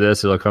 maybe I'll do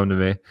this. It'll come to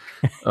me.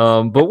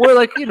 But we're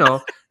like,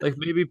 like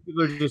maybe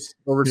people are just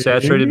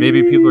oversaturated.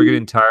 Maybe people are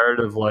getting tired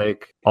of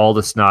like all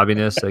the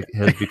snobbiness that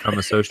has become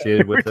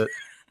associated with it.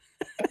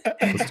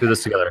 Let's do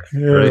this together.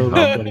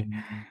 Ready?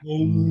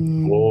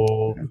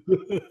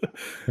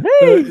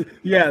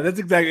 Yeah, that's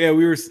exactly. Yeah,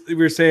 we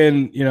were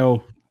saying,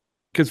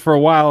 because for a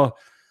while,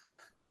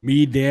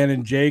 me, Dan,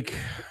 and Jake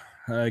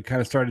kind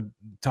of started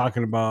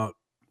talking about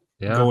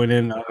going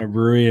in on a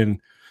brewery,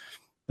 and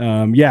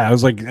I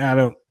was like,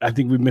 I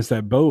think we missed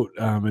that boat.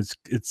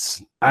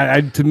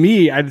 To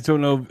me, I just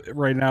don't know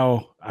right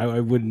now. I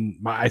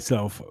wouldn't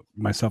myself.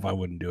 I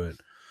wouldn't do it.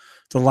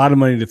 It's a lot of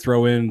money to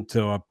throw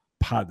into a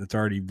pot that's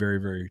already very,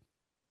 very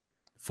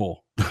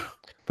full.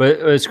 But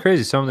it's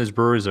crazy. Some of these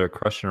breweries that are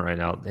crushing it right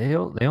now, they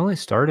only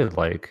started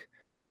like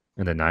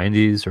in the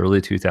 90s, early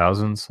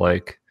 2000s.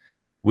 Like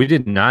we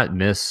did not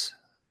miss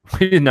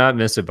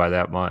it by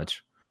that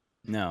much.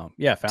 No.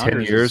 Yeah.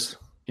 Founders 10 years.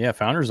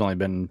 Founders only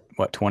been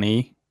what,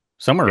 20,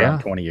 somewhere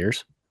around 20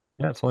 years.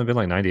 Yeah. It's only been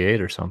like 98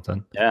 or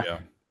something. Yeah.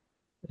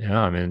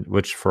 I mean,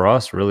 which for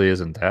us really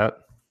isn't that.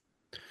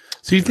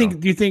 So do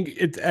you think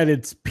it's at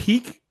its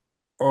peak,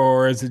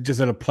 or is it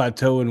just at a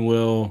plateau and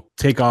will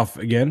take off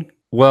again?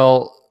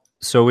 Well,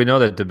 so we know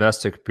that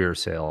domestic beer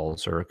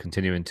sales are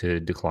continuing to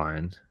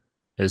decline.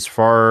 As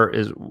far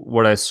as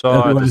what I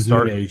saw at the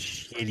start, a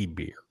shitty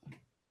beer.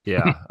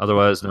 Yeah,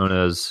 otherwise known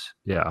as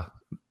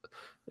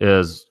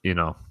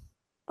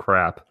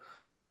crap.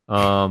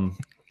 That's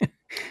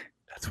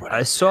what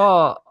I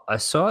saw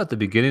at the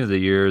beginning of the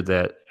year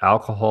that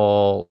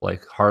alcohol,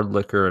 like hard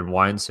liquor and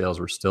wine sales,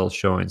 were still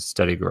showing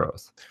steady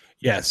growth.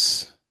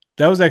 Yes,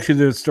 that was actually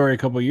the story a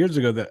couple of years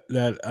ago.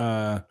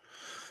 That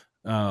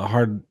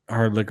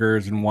hard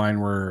liquors and wine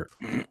were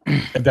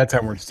at that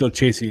time we're still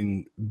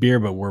chasing beer,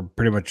 but we're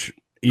pretty much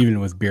even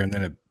with beer, and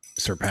then it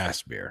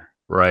surpassed beer.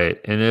 Right,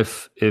 and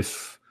if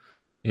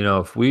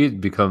weed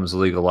becomes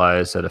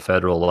legalized at a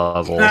federal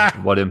level,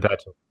 what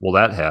impact will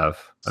that have?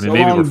 I mean,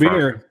 maybe we're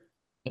beer.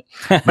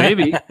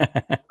 Maybe.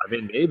 I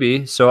mean,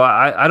 maybe. So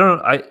I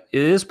don't. It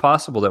is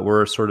possible that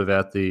we're sort of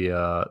at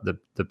the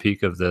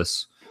peak of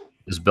this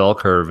bell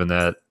curve, and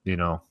that I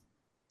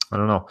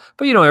don't know.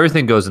 But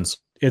everything goes in.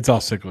 It's all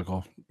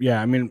cyclical.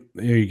 Yeah, I mean,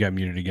 here you got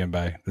muted again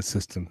by the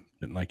system.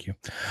 Didn't like you.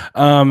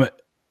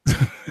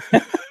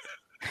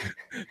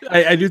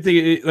 I do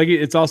think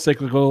it's all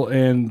cyclical,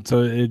 and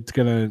so it's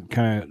gonna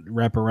kind of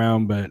wrap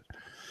around. But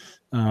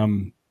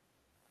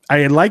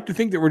I like to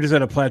think that we're just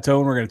at a plateau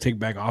and we're gonna take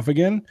back off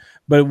again.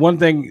 But one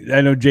thing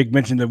I know Jake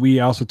mentioned that we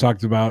also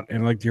talked about, and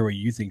I'd like to hear what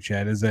you think,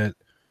 Chad, is that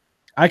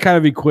I kind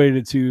of equated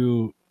it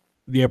to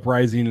the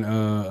uprising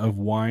of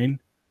wine,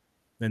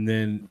 and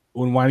then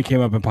when wine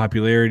came up in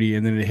popularity,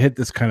 and then it hit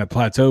this kind of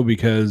plateau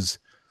because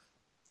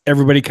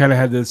everybody kind of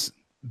had this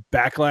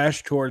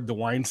backlash toward the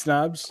wine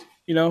snobs,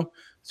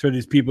 So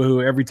these people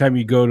who every time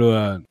you go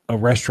to a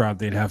restaurant,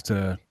 they'd have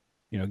to,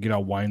 get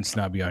all wine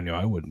snobby on you.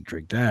 I wouldn't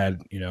drink that,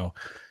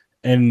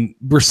 And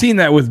we're seeing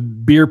that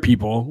with beer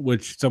people,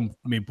 which some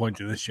may point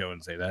to this show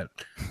and say that,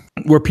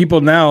 where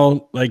people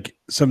now, like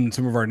some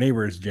of our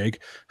neighbors,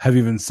 Jake, have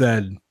even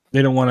said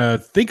they don't want to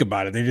think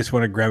about it. They just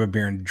want to grab a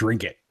beer and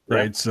drink it.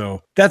 Right. Yeah.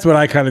 So that's what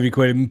I kind of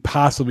equated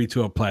possibly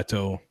to a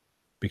plateau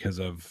because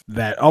of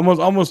that.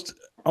 Almost,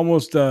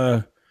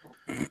 an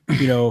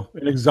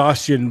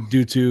exhaustion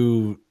due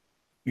to,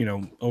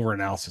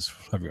 over-analysis,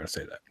 if you're going to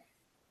say that.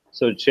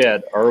 So,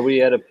 Chad, are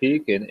we at a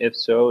peak? And if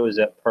so, is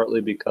that partly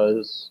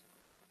because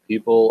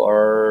people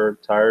are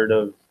tired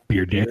of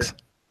beer dicks,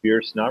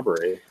 beer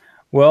snobbery?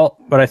 Well,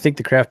 but I think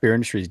the craft beer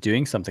industry is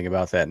doing something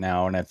about that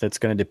now, and that's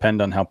going to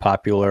depend on how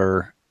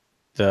popular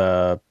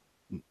the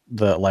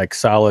like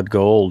Solid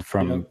Gold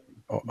from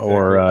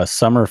or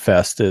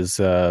Summerfest is.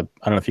 I don't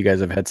know if you guys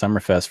have had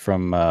Summerfest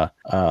from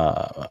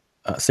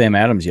Sam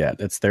Adams yet.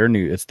 It's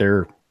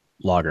their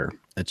lager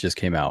that just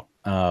came out.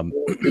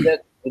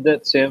 Did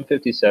that Sam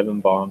 57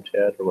 bomb,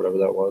 Chad, or whatever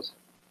that was?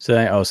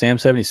 Sam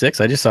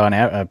 76. I just saw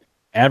an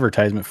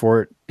advertisement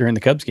for it during the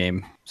Cubs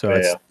game. So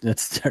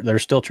they're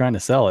still trying to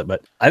sell it.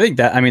 But I think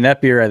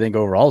that beer, I think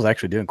overall is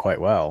actually doing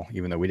quite well,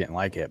 even though we didn't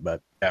like it.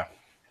 But yeah,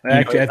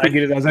 I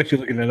was actually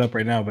looking it up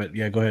right now. But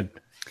yeah, go ahead.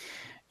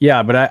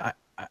 Yeah, but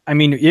I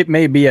mean, it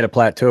may be at a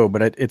plateau,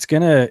 but it's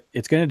gonna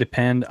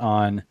depend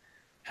on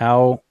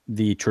how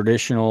the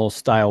traditional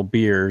style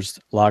beers,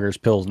 lagers,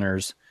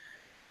 pilsners,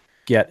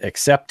 get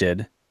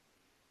accepted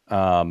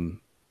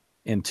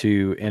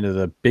into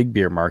the big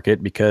beer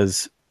market,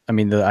 because I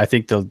mean, I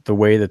think the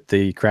way that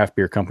the craft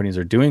beer companies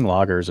are doing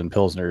lagers and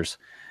pilsners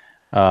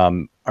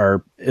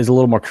is a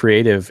little more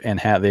creative, and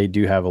they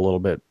do have a little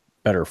bit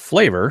better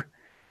flavor,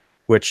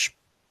 which,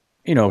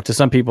 to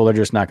some people, they're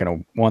just not going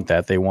to want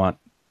that. They want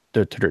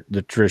the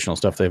traditional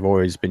stuff they've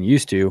always been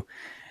used to.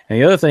 And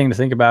the other thing to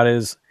think about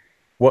is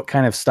what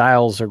kind of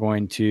styles are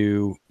going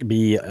to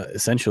be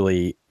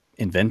essentially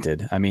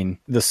invented. I mean,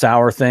 the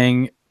sour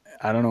thing,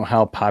 I don't know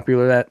how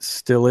popular that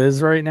still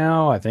is right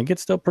now. I think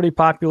it's still pretty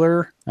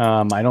popular.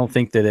 I don't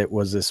think that it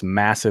was this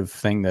massive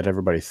thing that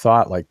everybody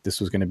thought like this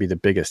was going to be the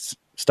biggest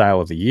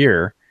style of the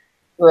year.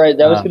 Right.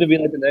 That was going to be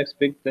like the next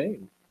big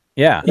thing.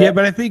 Yeah. Yeah,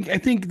 but I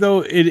think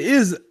though it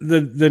is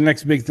the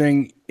next big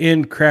thing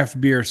in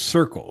craft beer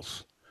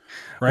circles,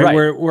 right?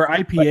 Where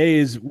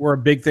IPAs were a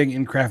big thing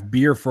in craft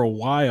beer for a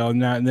while,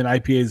 and then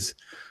IPAs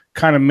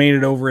kind of made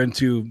it over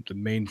into the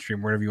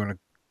mainstream, whatever you want to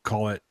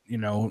call it,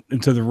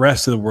 into the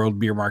rest of the world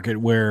beer market,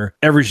 where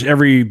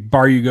every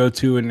bar you go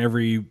to and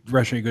every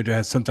restaurant you go to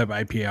has some type of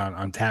IPA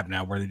on tap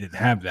now, where they didn't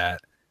have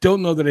that.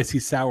 Don't know that I see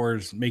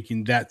sours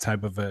making that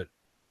type of a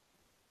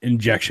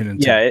injection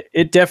into Yeah,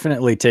 it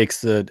definitely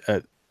takes an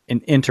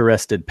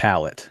interested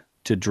palate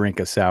to drink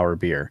a sour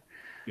beer.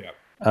 Yeah.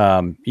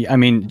 I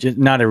mean,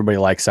 not everybody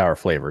likes sour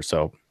flavor,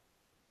 so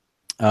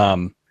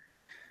the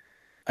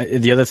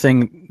other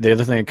thing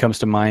that comes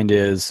to mind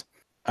is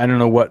I don't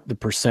know what the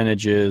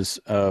percentage is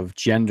of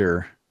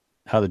gender,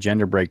 how the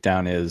gender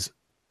breakdown is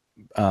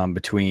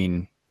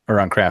between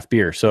around craft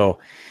beer. So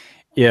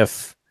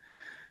if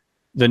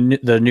the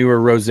newer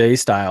rosé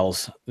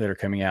styles that are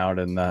coming out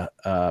and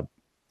the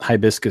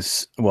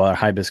hibiscus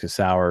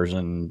sours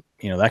and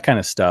that kind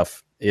of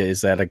stuff,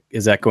 is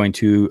that going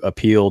to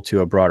appeal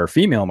to a broader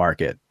female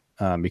market?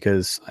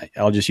 Because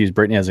I'll just use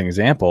Brittany as an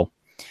example.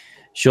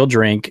 She'll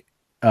drink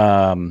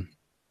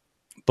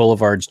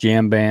Boulevard's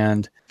Jam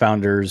Band,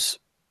 Founders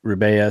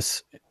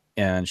Rubaeus,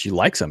 and she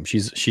likes them.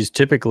 She's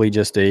typically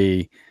just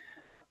a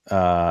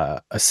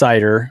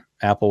cider,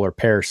 apple or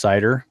pear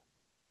cider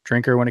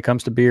drinker when it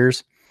comes to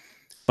beers.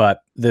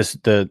 But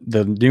the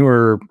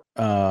newer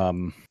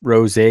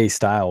rosé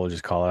style, we'll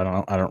just call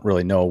it. I don't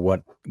really know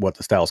what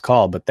the style is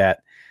called, but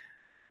that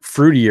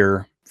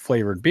fruitier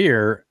flavored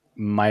beer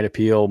might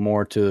appeal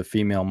more to the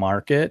female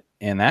market,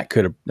 and that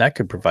could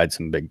provide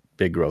some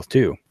big growth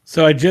too.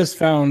 So I just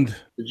found.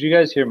 Did you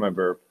guys hear my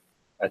burp?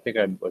 I think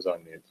I was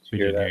on mute. Did you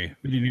hear that?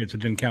 We didn't hear it, so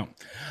it didn't count.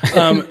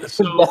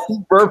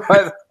 So burp.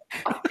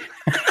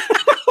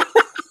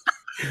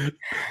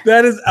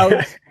 That is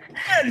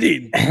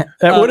outstanding.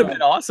 That would have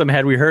been awesome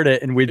had we heard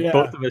it and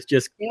both of us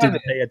just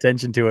didn't pay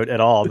attention to it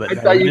at all. But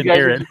I thought we you didn't guys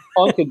hear were it.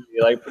 punking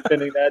me, like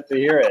pretending not to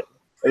hear it.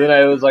 And then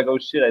I was like, "Oh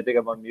shit! I think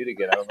I'm on mute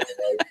again." I don't know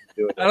how I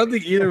do it. I don't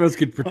think either of us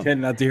could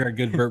pretend not to hear a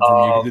good burp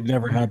from you because it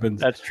never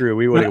happens. That's true.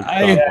 We would have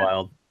I- gone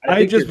wild.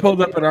 I just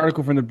pulled up an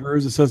article from the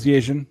Brewers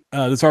Association.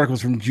 This article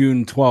is from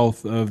June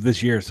 12th of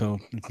this year, so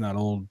it's not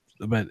old.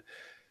 But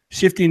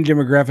shifting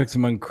demographics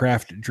among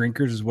craft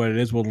drinkers is what it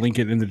is. We'll link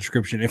it in the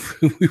description.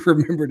 If we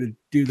remember to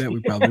do that,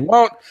 we probably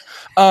won't.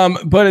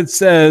 But it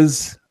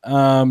says,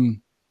 yeah,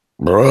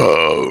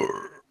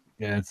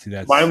 see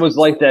that. Mine was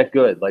like that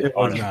good. Like It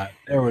was not.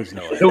 There was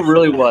no way. It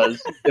really was.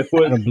 It I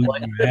don't was believe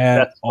like you the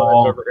at best one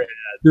all. I've ever had.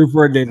 Proof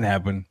where it didn't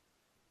happen.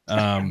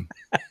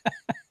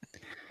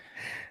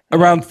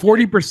 Around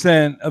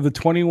 40% of the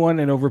 21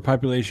 and over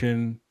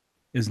population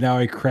is now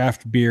a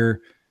craft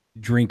beer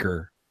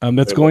drinker.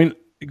 That's going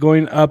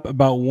up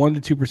about 1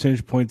 to 2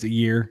 percentage points a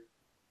year.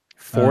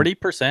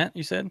 40%,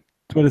 you said?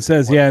 That's what it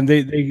says. Yeah, and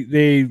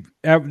they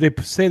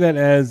say that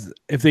as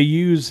if they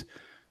use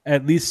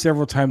at least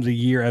several times a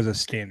year as a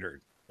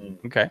standard.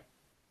 Okay.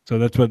 So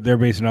that's what they're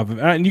basing off of.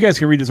 And you guys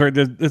can read this. Right?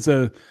 It's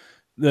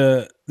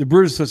the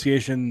Brewers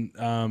Association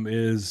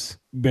is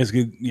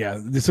basically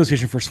the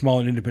Association for Small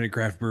and Independent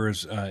Craft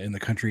Brewers in the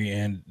country,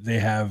 and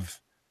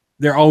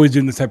they're always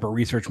doing this type of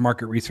research,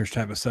 market research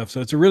type of stuff. So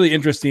it's a really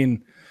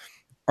interesting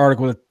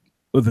article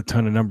with a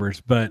ton of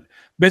numbers. But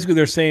basically,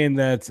 they're saying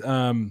that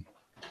 20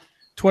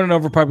 and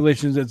over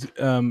populations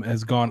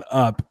has gone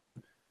up,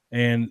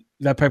 and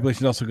that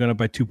population is also gone up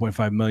by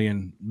 2.5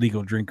 million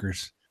legal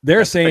drinkers.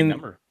 They're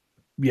saying,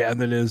 yeah,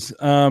 that is.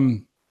 But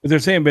they're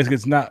saying basically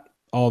it's not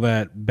all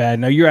that bad.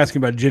 Now you're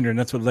asking about gender, and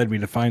that's what led me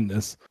to find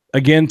this.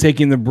 Again,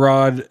 taking the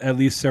broad, at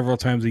least several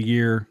times a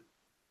year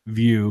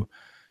view,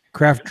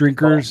 craft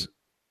drinkers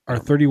are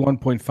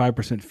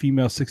 31.5%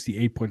 female,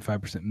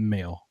 68.5%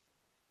 male,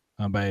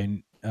 by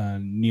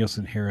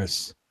Nielsen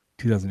Harris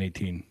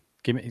 2018.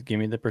 Give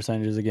me the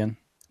percentages again.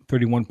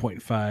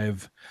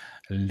 31.5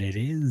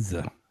 ladies,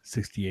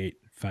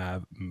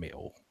 68.5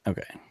 male.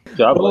 Okay. Good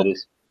job,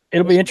 ladies.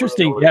 It'll be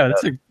interesting. Yeah,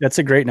 that's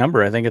a great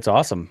number. I think it's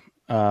awesome.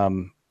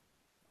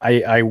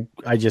 I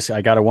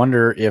gotta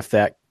wonder if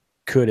that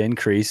could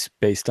increase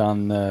based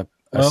on the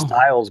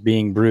styles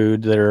being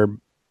brewed that are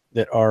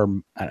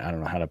I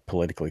don't know how to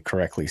politically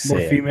correctly say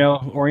more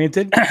female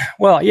oriented.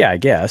 Well, yeah, I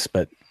guess,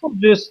 but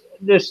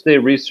Just they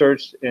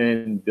researched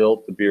and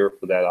built the beer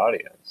for that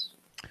audience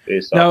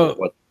based on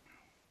what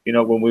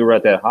when we were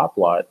at that hop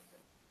lot,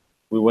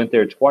 we went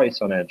there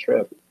twice on that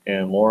trip,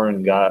 and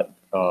Lauren got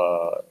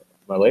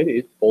my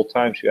lady full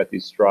time. She got the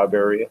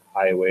Strawberry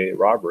Highway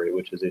Robbery,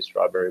 which is a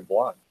strawberry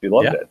blonde. She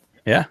loved it.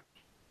 Yeah.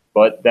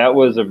 But that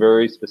was a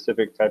very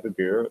specific type of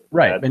beer.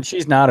 Right. And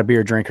she's not a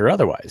beer drinker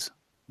otherwise.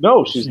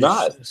 No, she's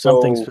not.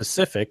 Something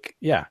specific,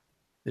 that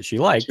she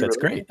liked. That's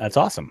great. That's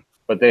awesome.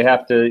 But they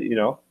have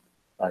to,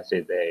 I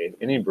say they,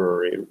 any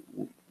brewery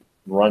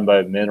run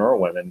by men or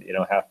women,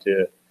 have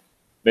to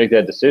make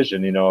that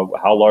decision.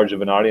 How large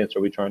of an audience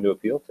are we trying to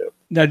appeal to?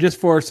 Now, just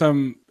for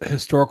some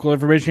historical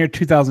information here,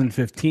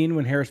 2015,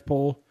 when Harris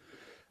Poll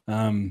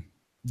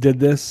did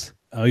this,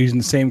 using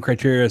the same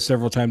criteria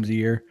several times a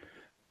year,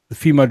 the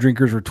female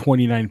drinkers were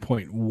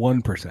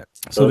 29.1%.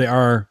 So they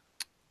are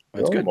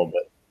That's good. A little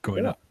bit.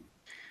 Going up.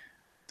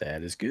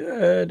 That is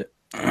good.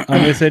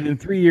 They said in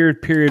 3-year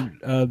period,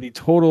 the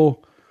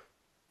total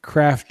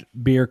craft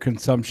beer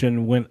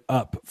consumption went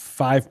up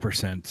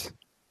 5%.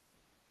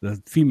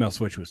 The female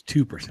switch was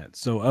 2%.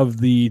 So of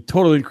the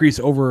total increase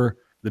over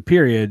the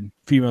period,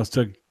 females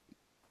took,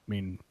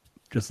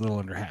 just a little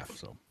under half.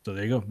 So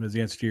there you go. There's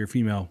the answer to your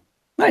female.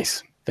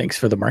 Nice. Thanks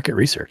for the market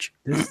research.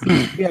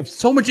 We have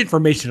so much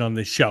information on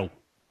this show.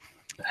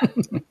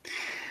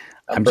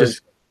 I'm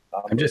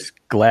just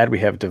glad we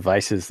have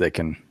devices that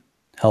can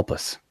help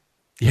us.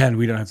 Yeah, and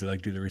we don't have to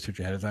do the research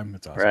ahead of time.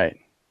 That's awesome. Right.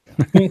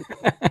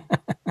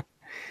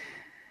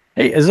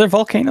 Hey, is there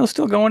volcano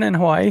still going in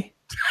Hawaii?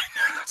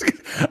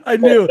 I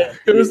knew.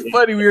 It was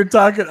funny. We were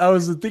talking. I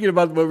was thinking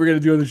about what we're going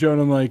to do on the show,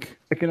 and I'm like,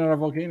 checking out our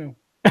volcano.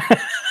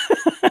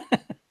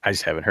 I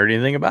just haven't heard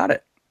anything about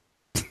it.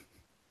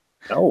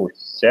 No,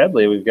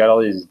 sadly, we've got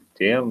all these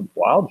damn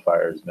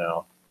wildfires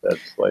now.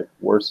 That's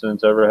worse than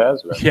it's ever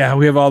has been. Yeah,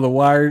 we have all the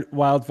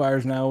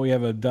wildfires now. We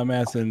have a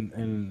dumbass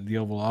in the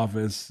Oval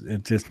Office.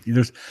 It just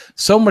there's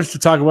so much to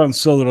talk about and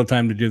so little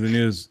time to do the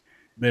news.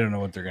 They don't know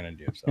what they're going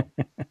to do. So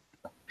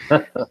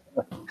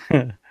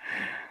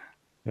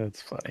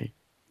that's funny.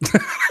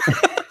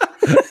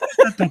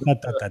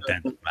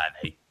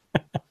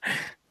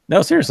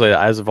 No, seriously,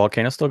 is the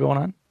volcano still going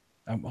on?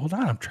 Hold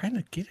on, I'm trying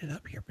to get it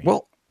up here. Man.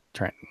 Well,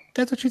 try.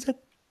 That's what she said.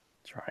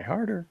 Try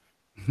harder.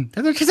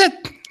 That's what she said.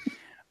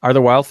 Are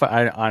the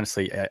wildfires?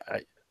 Honestly,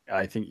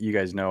 I think you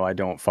guys know I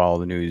don't follow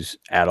the news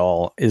at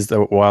all. Is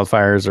the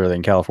wildfires, are they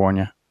in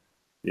California?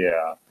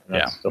 Yeah,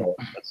 that's still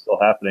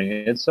happening.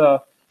 It's I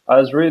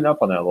was reading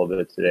up on that a little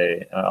bit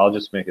today. I'll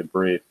just make it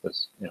brief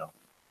because I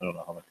don't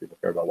know how much people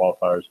care about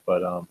wildfires,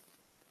 but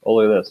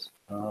look at this.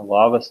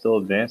 Lava is still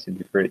advancing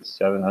to create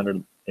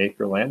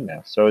 700-acre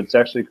landmass. So it's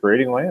actually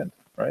creating land,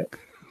 right?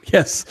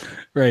 Yes,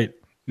 right.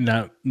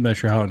 I'm not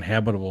sure how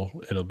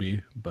inhabitable it'll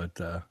be, but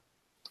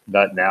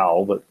not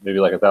now, but maybe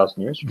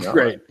 1,000 years from now.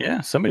 Right.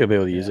 Yeah, somebody will be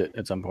able to use it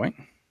at some point.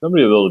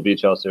 Somebody will be able to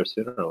beach house there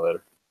sooner or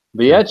later.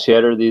 But yeah,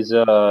 Chatter, these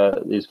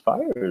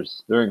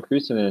fires, they're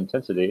increasing in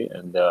intensity,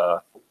 and I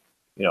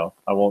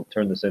won't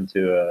turn this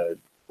into a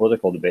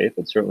political debate,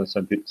 but certainly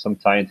some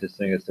scientists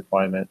think it's the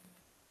climate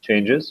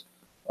changes.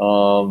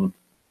 And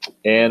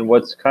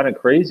what's kind of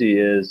crazy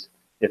is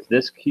if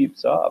this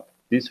keeps up,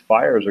 these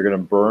fires are going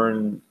to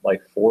burn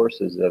like forests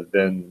that have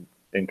been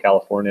in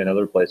California and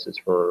other places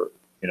for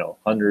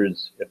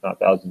hundreds, if not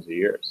thousands of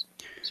years.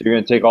 So you're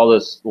going to take all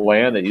this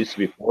land that used to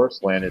be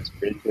forest land, it's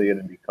basically going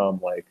to become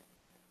like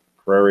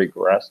prairie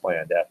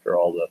grassland after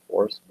all the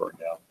forests burn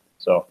down.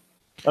 So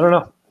I don't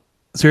know.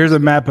 So here's a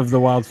map of the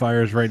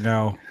wildfires right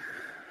now.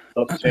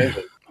 Stuff's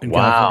changing.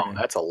 Wow,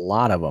 that's a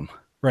lot of them.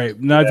 Right.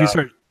 Now, if you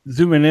start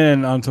zooming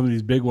in on some of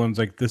these big ones,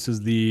 like this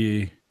is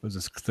the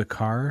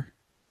Carr?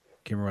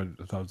 Can't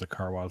remember. I thought it was the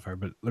Carr wildfire,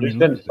 but there's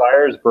been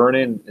fires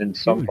burning in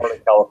some part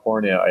of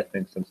California, I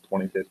think, since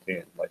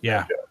 2015.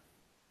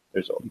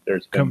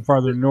 There's come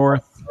farther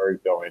north.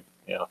 Going,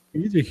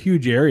 these are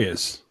huge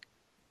areas.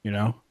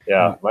 Yeah,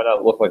 it might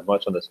not look like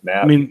much on this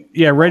map.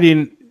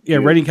 Redding,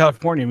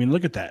 California.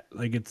 Look at that.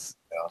 It's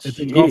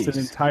engulfed an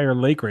entire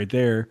lake right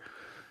there.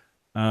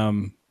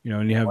 And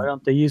you have. Why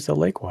don't they use the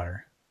lake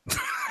water?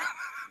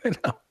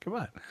 No, come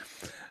on.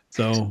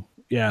 So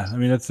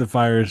that's the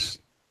fires.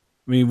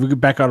 We could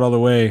back out all the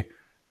way.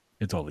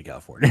 It's only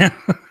California.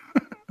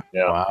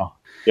 Yeah. Wow.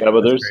 Yeah,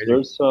 but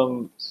there's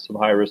some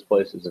high risk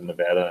places in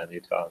Nevada and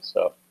Utah and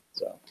stuff.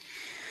 So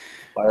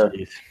fire.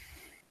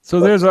 So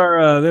there's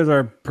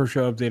our per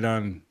show update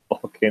on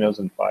volcanoes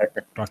and fire.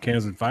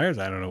 Volcanoes and fires.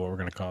 I don't know what we're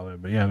gonna call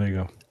it, but yeah, there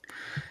you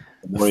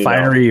go.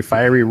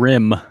 Fiery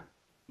rim.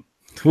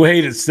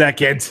 Wait a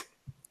second.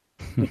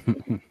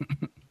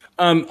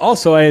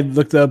 Also, I had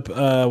looked up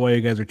while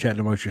you guys were chatting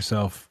amongst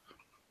yourself.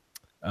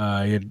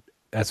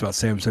 That's about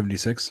Sam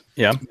 76.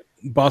 Yeah.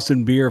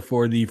 Boston beer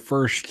for the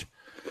first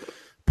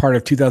part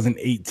of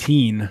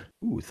 2018.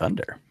 Ooh,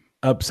 Thunder.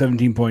 Up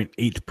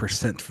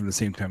 17.8% from the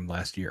same time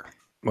last year.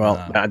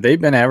 Well, they've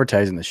been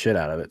advertising the shit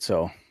out of it.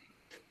 So,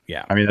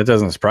 yeah. That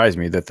doesn't surprise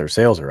me that their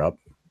sales are up.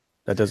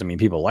 That doesn't mean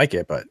people like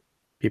it, but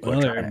people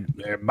are trying it.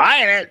 They're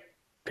buying it.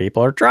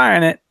 People are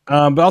trying it.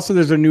 But also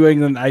there's a New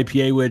England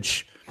IPA,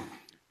 which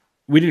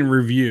we didn't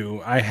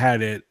review. I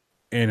had it,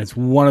 and it's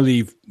one of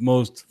the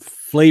most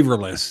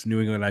flavorless New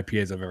England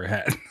IPAs I've ever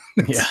had.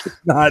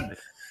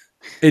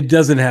 It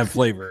doesn't have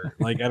flavor.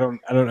 I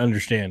don't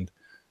understand.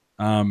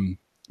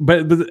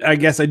 But I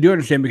guess I do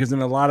understand, because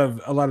in a lot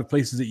of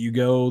places that you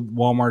go,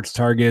 Walmarts,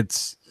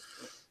 Targets,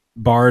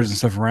 bars and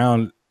stuff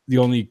around, the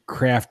only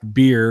craft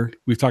beer,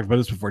 we've talked about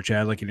this before,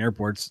 Chad, like in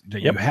airports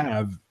that you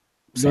have,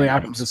 the only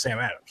option is Sam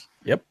Adams.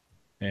 Yep.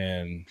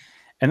 And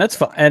that's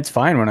fine. It's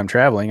fine when I'm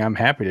traveling. I'm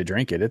happy to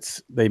drink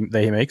it. They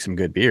make some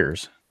good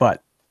beers,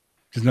 but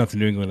Just not the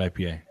New England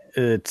IPA.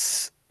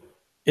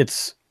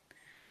 It's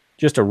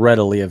just a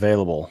readily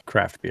available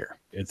craft beer.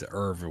 It's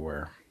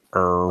everywhere.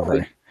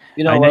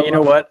 You I know, know, you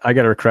know what? I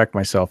got to correct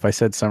myself. I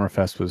said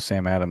Summerfest was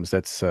Sam Adams.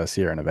 That's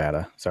Sierra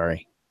Nevada.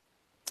 Sorry.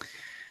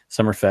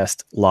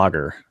 Summerfest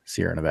Lager,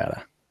 Sierra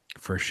Nevada.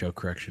 First show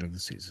correction of the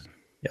season.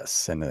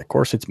 Yes, and of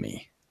course it's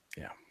me.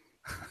 Yeah.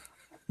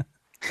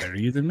 Better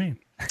you than me.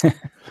 I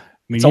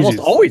mean, It's almost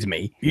always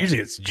me. Usually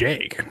it's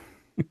Jake.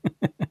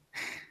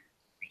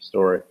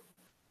 Story.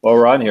 While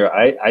we're on here,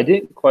 I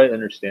didn't quite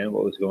understand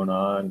what was going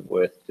on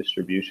with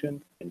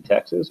distribution in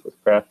Texas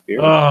with craft beer.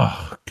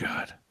 Oh,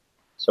 God.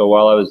 So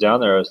while I was down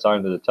there, I was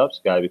talking to the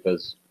Tupps guy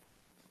because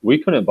we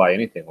couldn't buy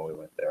anything when we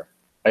went there.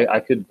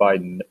 I could buy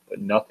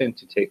nothing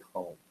to take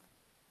home.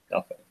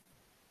 Nothing.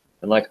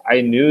 And like,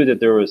 I knew that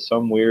there was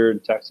some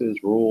weird Texas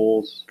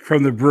rules.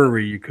 From the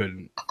brewery, you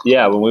couldn't.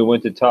 Yeah, when we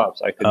went to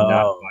Tupps, I could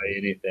not buy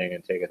anything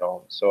and take it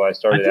home. So I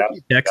started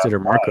asking. You texted or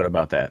Marco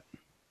about that.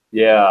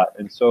 Yeah,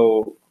 and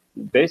so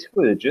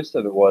basically the gist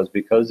of it was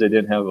because they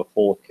didn't have a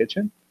full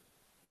kitchen,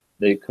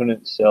 they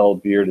couldn't sell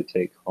beer to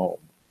take home.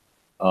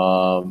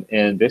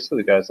 And basically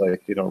the guy's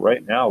like,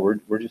 right now we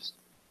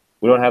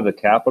don't have the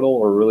capital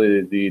or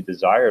really the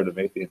desire to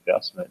make the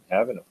investment in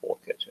having a full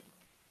kitchen.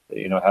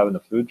 Having the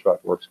food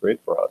truck works great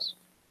for us.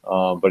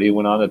 But he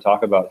went on to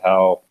talk about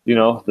how,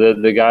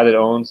 the guy that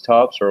owns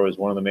Tupps or was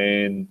one of the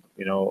main,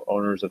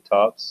 owners of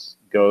Tupps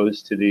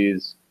goes to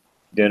these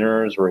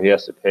dinners where he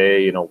has to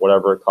pay,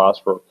 whatever it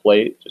costs for a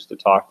plate just to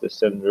talk to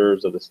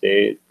senators of the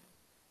state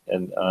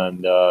and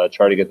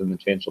try to get them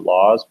to change the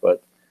laws.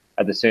 But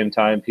at the same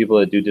time, people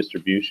that do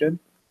distribution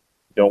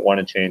don't want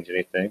to change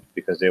anything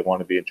because they want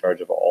to be in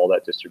charge of all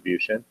that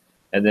distribution.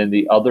 And then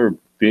the other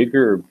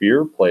bigger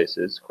beer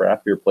places,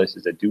 craft beer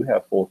places that do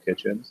have full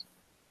kitchens,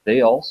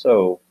 they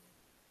also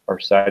are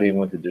siding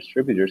with the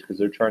distributors because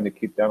they're trying to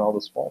keep down all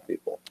the small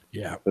people.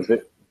 Yeah.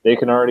 Because they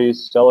can already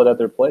sell it at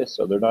their place.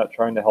 So they're not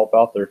trying to help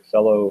out their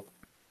fellow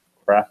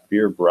craft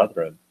beer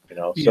brethren,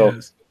 So,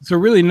 yes. So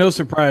really no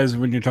surprise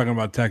when you're talking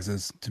about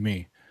Texas to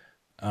me.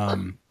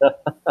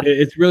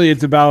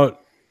 It's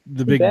about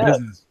the big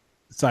business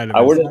side of it.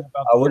 I would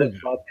have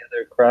thought the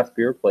other craft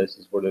beer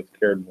places would have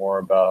cared more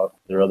about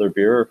their other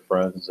beer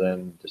friends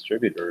and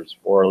distributors,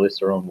 or at least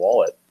their own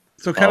wallet.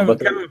 So kind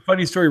of a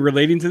funny story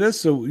relating to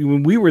this. So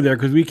when we were there,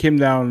 because we came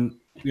down,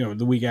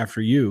 the week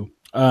after you,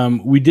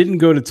 we didn't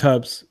go to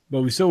Tupps,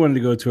 but we still wanted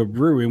to go to a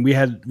brewery, and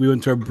we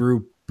went to a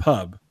brew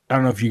pub. I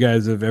don't know if you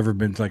guys have ever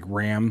been to like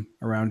Ram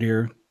around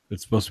here.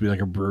 It's supposed to be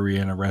like a brewery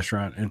and a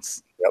restaurant.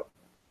 It's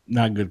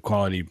not good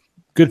quality,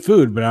 good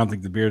food, but I don't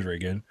think the beer is very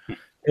good.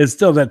 It's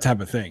still that type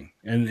of thing,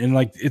 and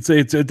like it's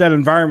that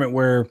environment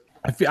where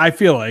I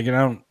feel like, and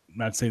I'm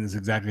not saying this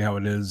exactly how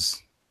it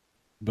is,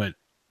 but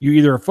you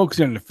either are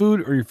focusing on the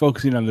food or you're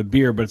focusing on the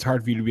beer, but it's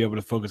hard for you to be able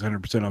to focus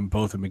 100% on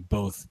both and make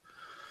both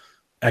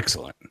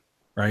excellent,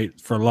 right?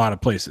 For a lot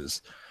of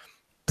places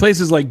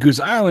like Goose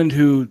Island,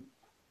 who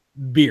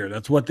beer,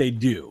 that's what they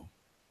do,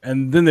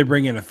 and then they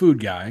bring in a food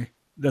guy.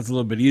 That's a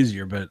little bit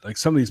easier, but like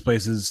some of these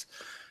places,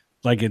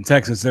 like in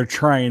Texas, they're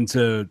trying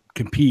to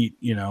compete,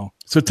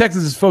 So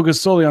Texas is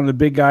focused solely on the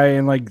big guy,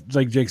 and like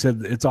Jake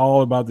said, it's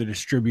all about the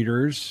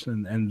distributors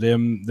and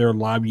their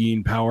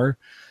lobbying power.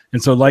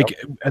 And so,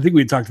 I think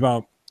we talked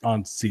about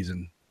on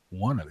season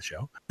 1 of the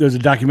show, there's a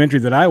documentary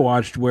that I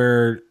watched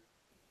where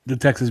the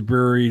Texas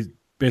brewery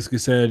basically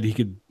said he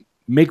could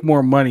make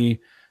more money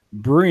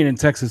brewing in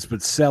Texas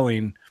but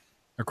selling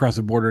across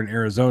the border in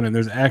Arizona. And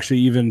there's actually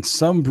even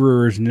some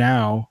brewers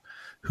now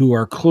who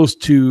are close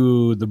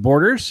to the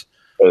borders.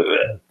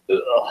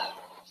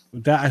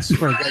 That, I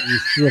swear to God, you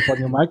threw up on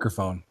your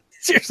microphone.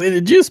 Seriously,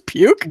 did you just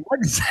puke?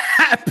 What just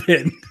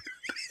happened?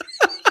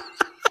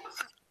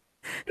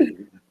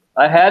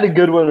 I had a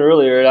good one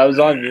earlier, and I was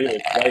on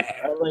mute.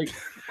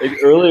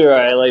 Earlier,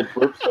 I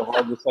burped so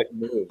hard, just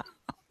moved.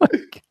 Oh my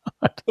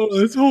God! Oh,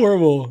 it's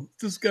horrible.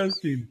 It's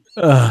disgusting.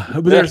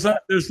 But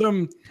there's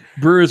some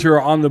brewers who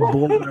are on the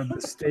border of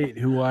the state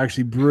who will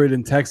actually brew it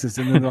in Texas,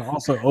 and then they'll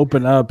also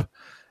open up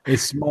a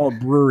small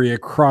brewery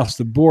across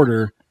the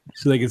border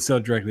so they can sell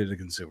directly to the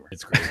consumer.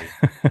 It's crazy.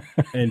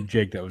 And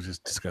Jake, that was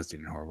just disgusting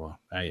and horrible.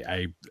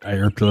 I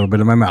irked a little bit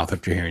in my mouth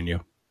after hearing you.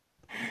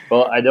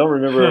 Well, I don't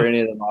remember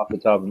any of them off the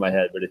top of my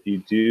head, but if you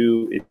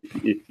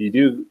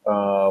do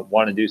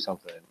want to do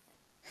something,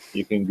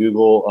 you can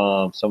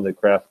Google some of the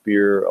craft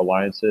beer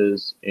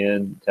alliances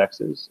in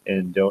Texas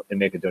and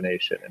make a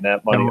donation. And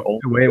that money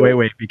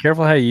wait. Be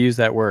careful how you use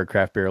that word,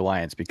 craft beer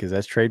alliance, because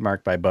that's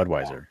trademarked by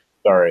Budweiser.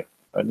 Sorry.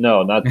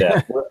 No, not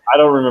that. I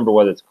don't remember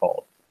what it's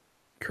called.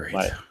 Great.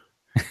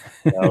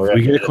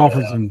 We get a call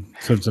from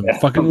some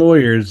fucking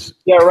lawyers.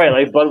 Yeah, right.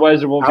 Like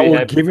Budweiser won't be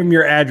happy. Give him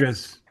your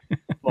address.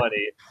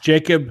 Money.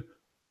 Jacob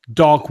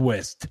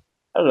Dahlquist.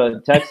 I don't know.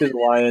 Texas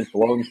Alliance,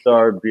 Lone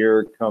Star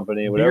Beer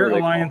Company, whatever. Beer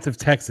Alliance of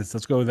Texas.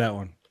 Let's go with that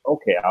one.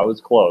 Okay, I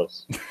was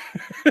close.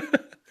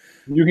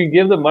 You can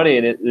give the money,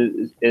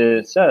 and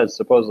it says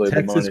supposedly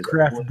Texas the money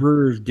Craft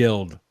Brewers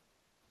Guild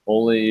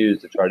only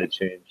used to try to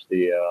change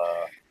the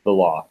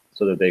law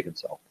so that they can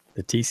sell.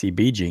 The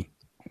TCBG.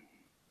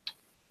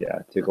 Yeah,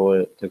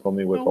 tickle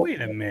me with. Oh, wait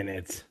a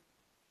minute.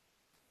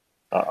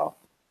 Uh-oh.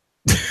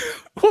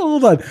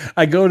 Hold on.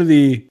 I go to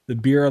the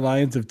Beer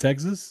Alliance of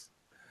Texas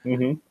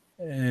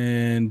Mm-hmm.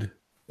 and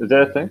Is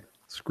that a thing?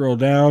 scroll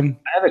down.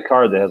 I have a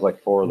card that has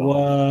like 4 of them.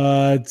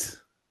 What?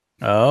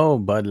 Oh,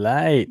 Bud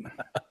Light.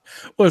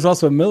 Well, there's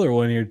also a Miller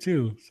one here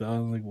too. So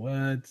I'm like,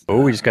 what?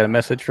 Oh, we just got a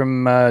message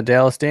from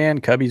Dallas Dan.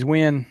 Cubbies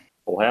win.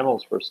 Full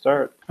Hamels for a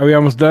start. Are we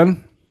almost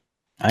done?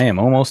 I am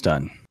almost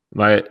done.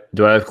 Do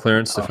I have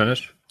clearance to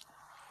finish?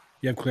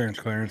 You have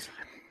clearance.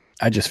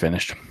 I just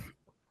finished.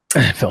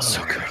 It felt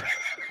so good.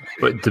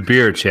 But the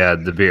beer,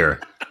 Chad, the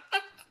beer.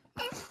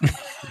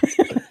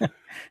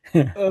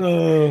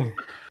 Oh,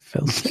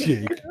 Felt so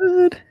Jake.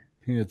 good.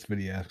 I think that's what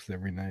he asks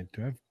every night.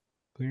 Do I have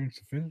clearance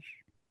to finish?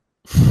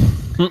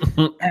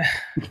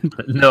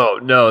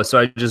 No. So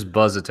I just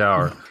buzzed the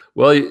tower.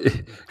 Well,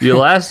 you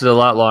lasted a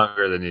lot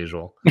longer than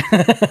usual.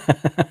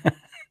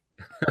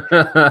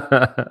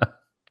 That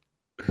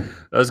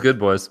was good,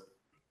 boys.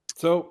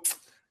 So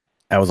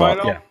That was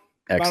Final- all. Yeah,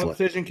 final excellent.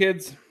 decision,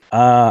 kids.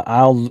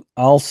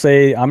 I'll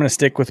say I'm going to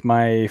stick with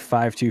my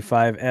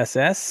 525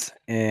 SS,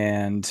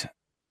 and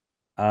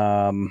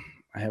I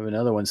have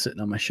another one sitting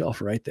on my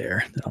shelf right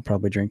there that I'll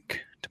probably drink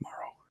tomorrow.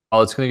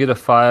 Oh, it's going to get a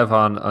 5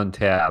 on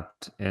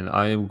Untapped, and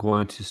I am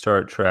going to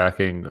start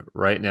tracking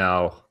right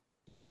now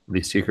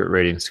the secret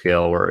rating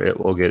scale where it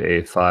will get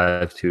a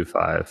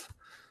 525.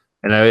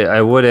 And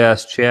I would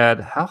ask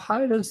Chad, how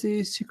high does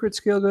the secret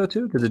scale go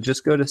to? Does it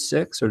just go to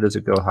 6 or does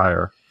it go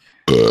higher?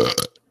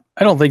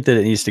 I don't think that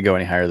it needs to go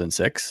any higher than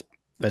 6.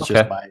 That's Okay.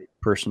 just my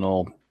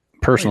personal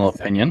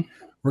opinion.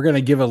 We're gonna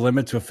give a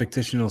limit to a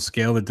fictional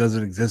scale that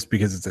doesn't exist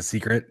because it's a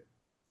secret.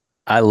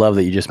 I love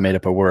that you just made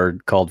up a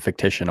word called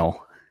fictional.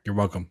 You're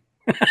welcome.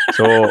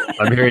 So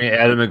I'm hearing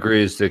Adam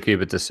agrees to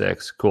keep it to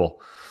 6.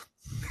 Cool.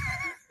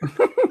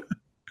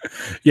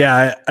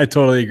 Yeah, I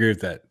totally agree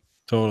with that.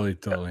 Totally.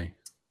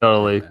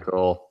 Totally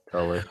cool.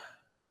 Totally.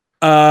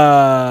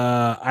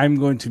 I'm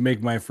going to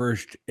make my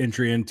first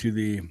entry into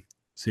the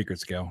secret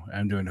scale.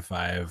 I'm doing a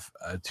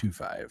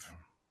 525.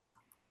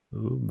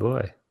 Oh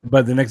boy.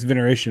 But the next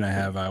veneration I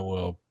have, I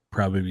will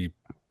probably be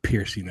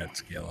piercing that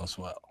scale as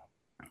well.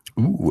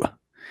 Ooh.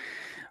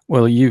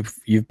 Well, you've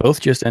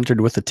both just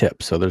entered with a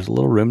tip, so there's a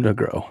little room to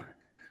grow.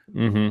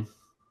 Enter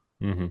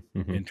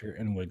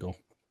and wiggle.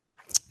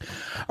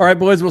 All right,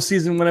 boys. Well,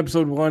 season 1,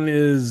 episode 1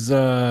 is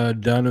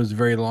done. It was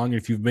very long.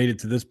 If you've made it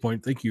to this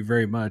point, thank you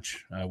very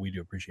much. We do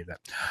appreciate that.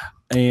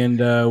 And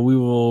we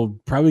will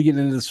probably get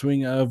into the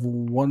swing of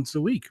once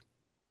a week.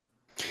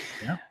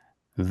 Yeah.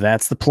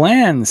 That's the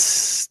plan,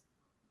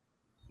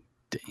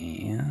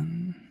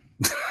 Dan.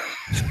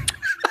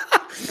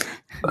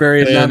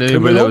 Very And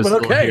anybody that was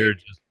but still okay. here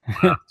just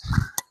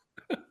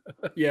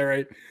Yeah,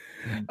 right.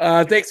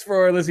 Thanks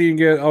for listening.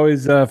 You can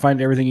always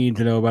find everything you need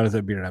to know about us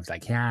at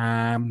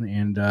beardedhubs.com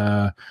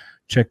and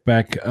check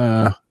back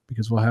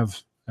because we'll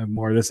have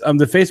more of this.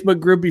 The Facebook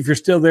group, if you're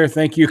still there,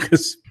 thank you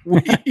because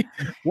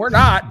we're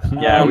not.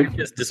 Yeah, we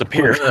just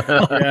disappeared.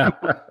 Yeah.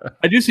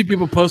 I do see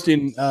people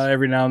posting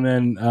every now and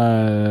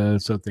then.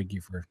 So thank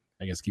you for,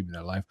 I guess, keeping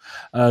that alive.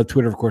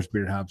 Twitter, of course,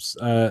 Bearded Hops.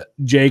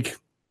 Jake,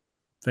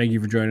 thank you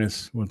for joining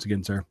us once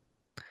again, sir.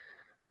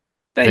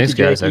 Thanks, you,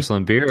 guys. Jakey.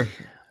 Excellent beer.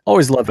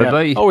 Always love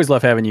Bye-bye.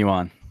 having you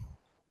on.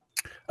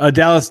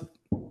 Dallas,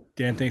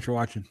 Dan, thanks for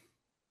watching.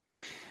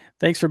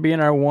 Thanks for being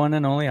our one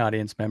and only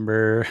audience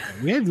member.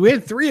 We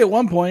had 3 at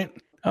one point.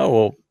 Oh,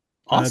 well,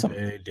 awesome.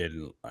 They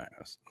didn't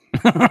last.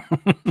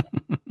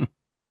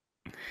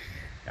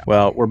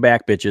 Well, we're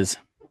back, bitches.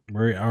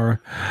 We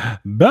are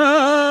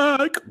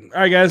back.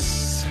 All right,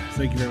 guys.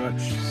 Thank you very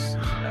much.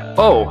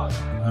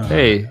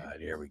 Hey. God,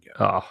 here we go.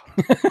 Oh,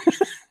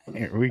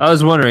 Here we I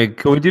was wondering,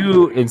 can we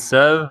do,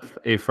 instead of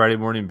a Friday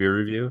morning beer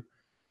review,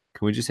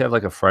 can we just have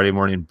like a Friday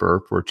morning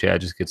burp where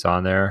Chad just gets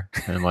on there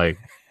and like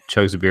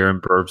chugs a beer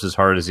and burps as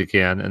hard as he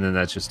can, and then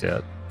that's just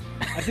it?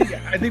 I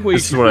think what you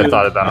This is should what I do-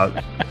 thought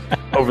about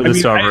over the I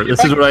mean, summer.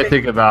 This is what I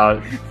think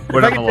about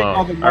when I I'm can take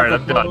all the alone. All right, I'm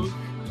Marco done. Polos-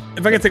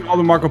 If I can take all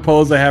the Marco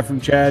Polos I have from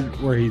Chad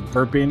where he's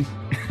burping,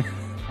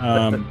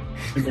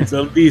 it's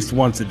at least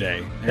once a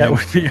day. That And-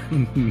 would be a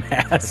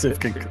massive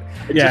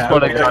yeah,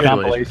 what I it'd be like a-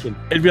 compilation.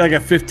 it'd be like a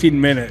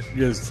 15-minute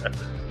just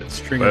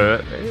string.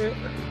 of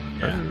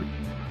yeah.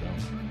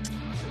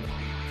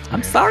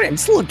 I'm sorry, I'm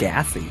just a little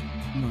gassy.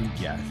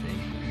 Yeah,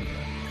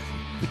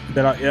 Is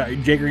that all, yeah,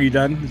 Jake, are you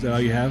done? Is that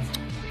all you have?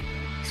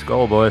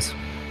 Skull, boys.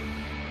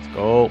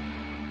 Skull.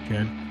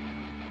 Chad?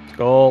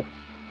 Skull. All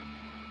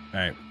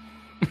right.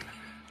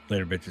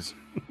 Later, bitches.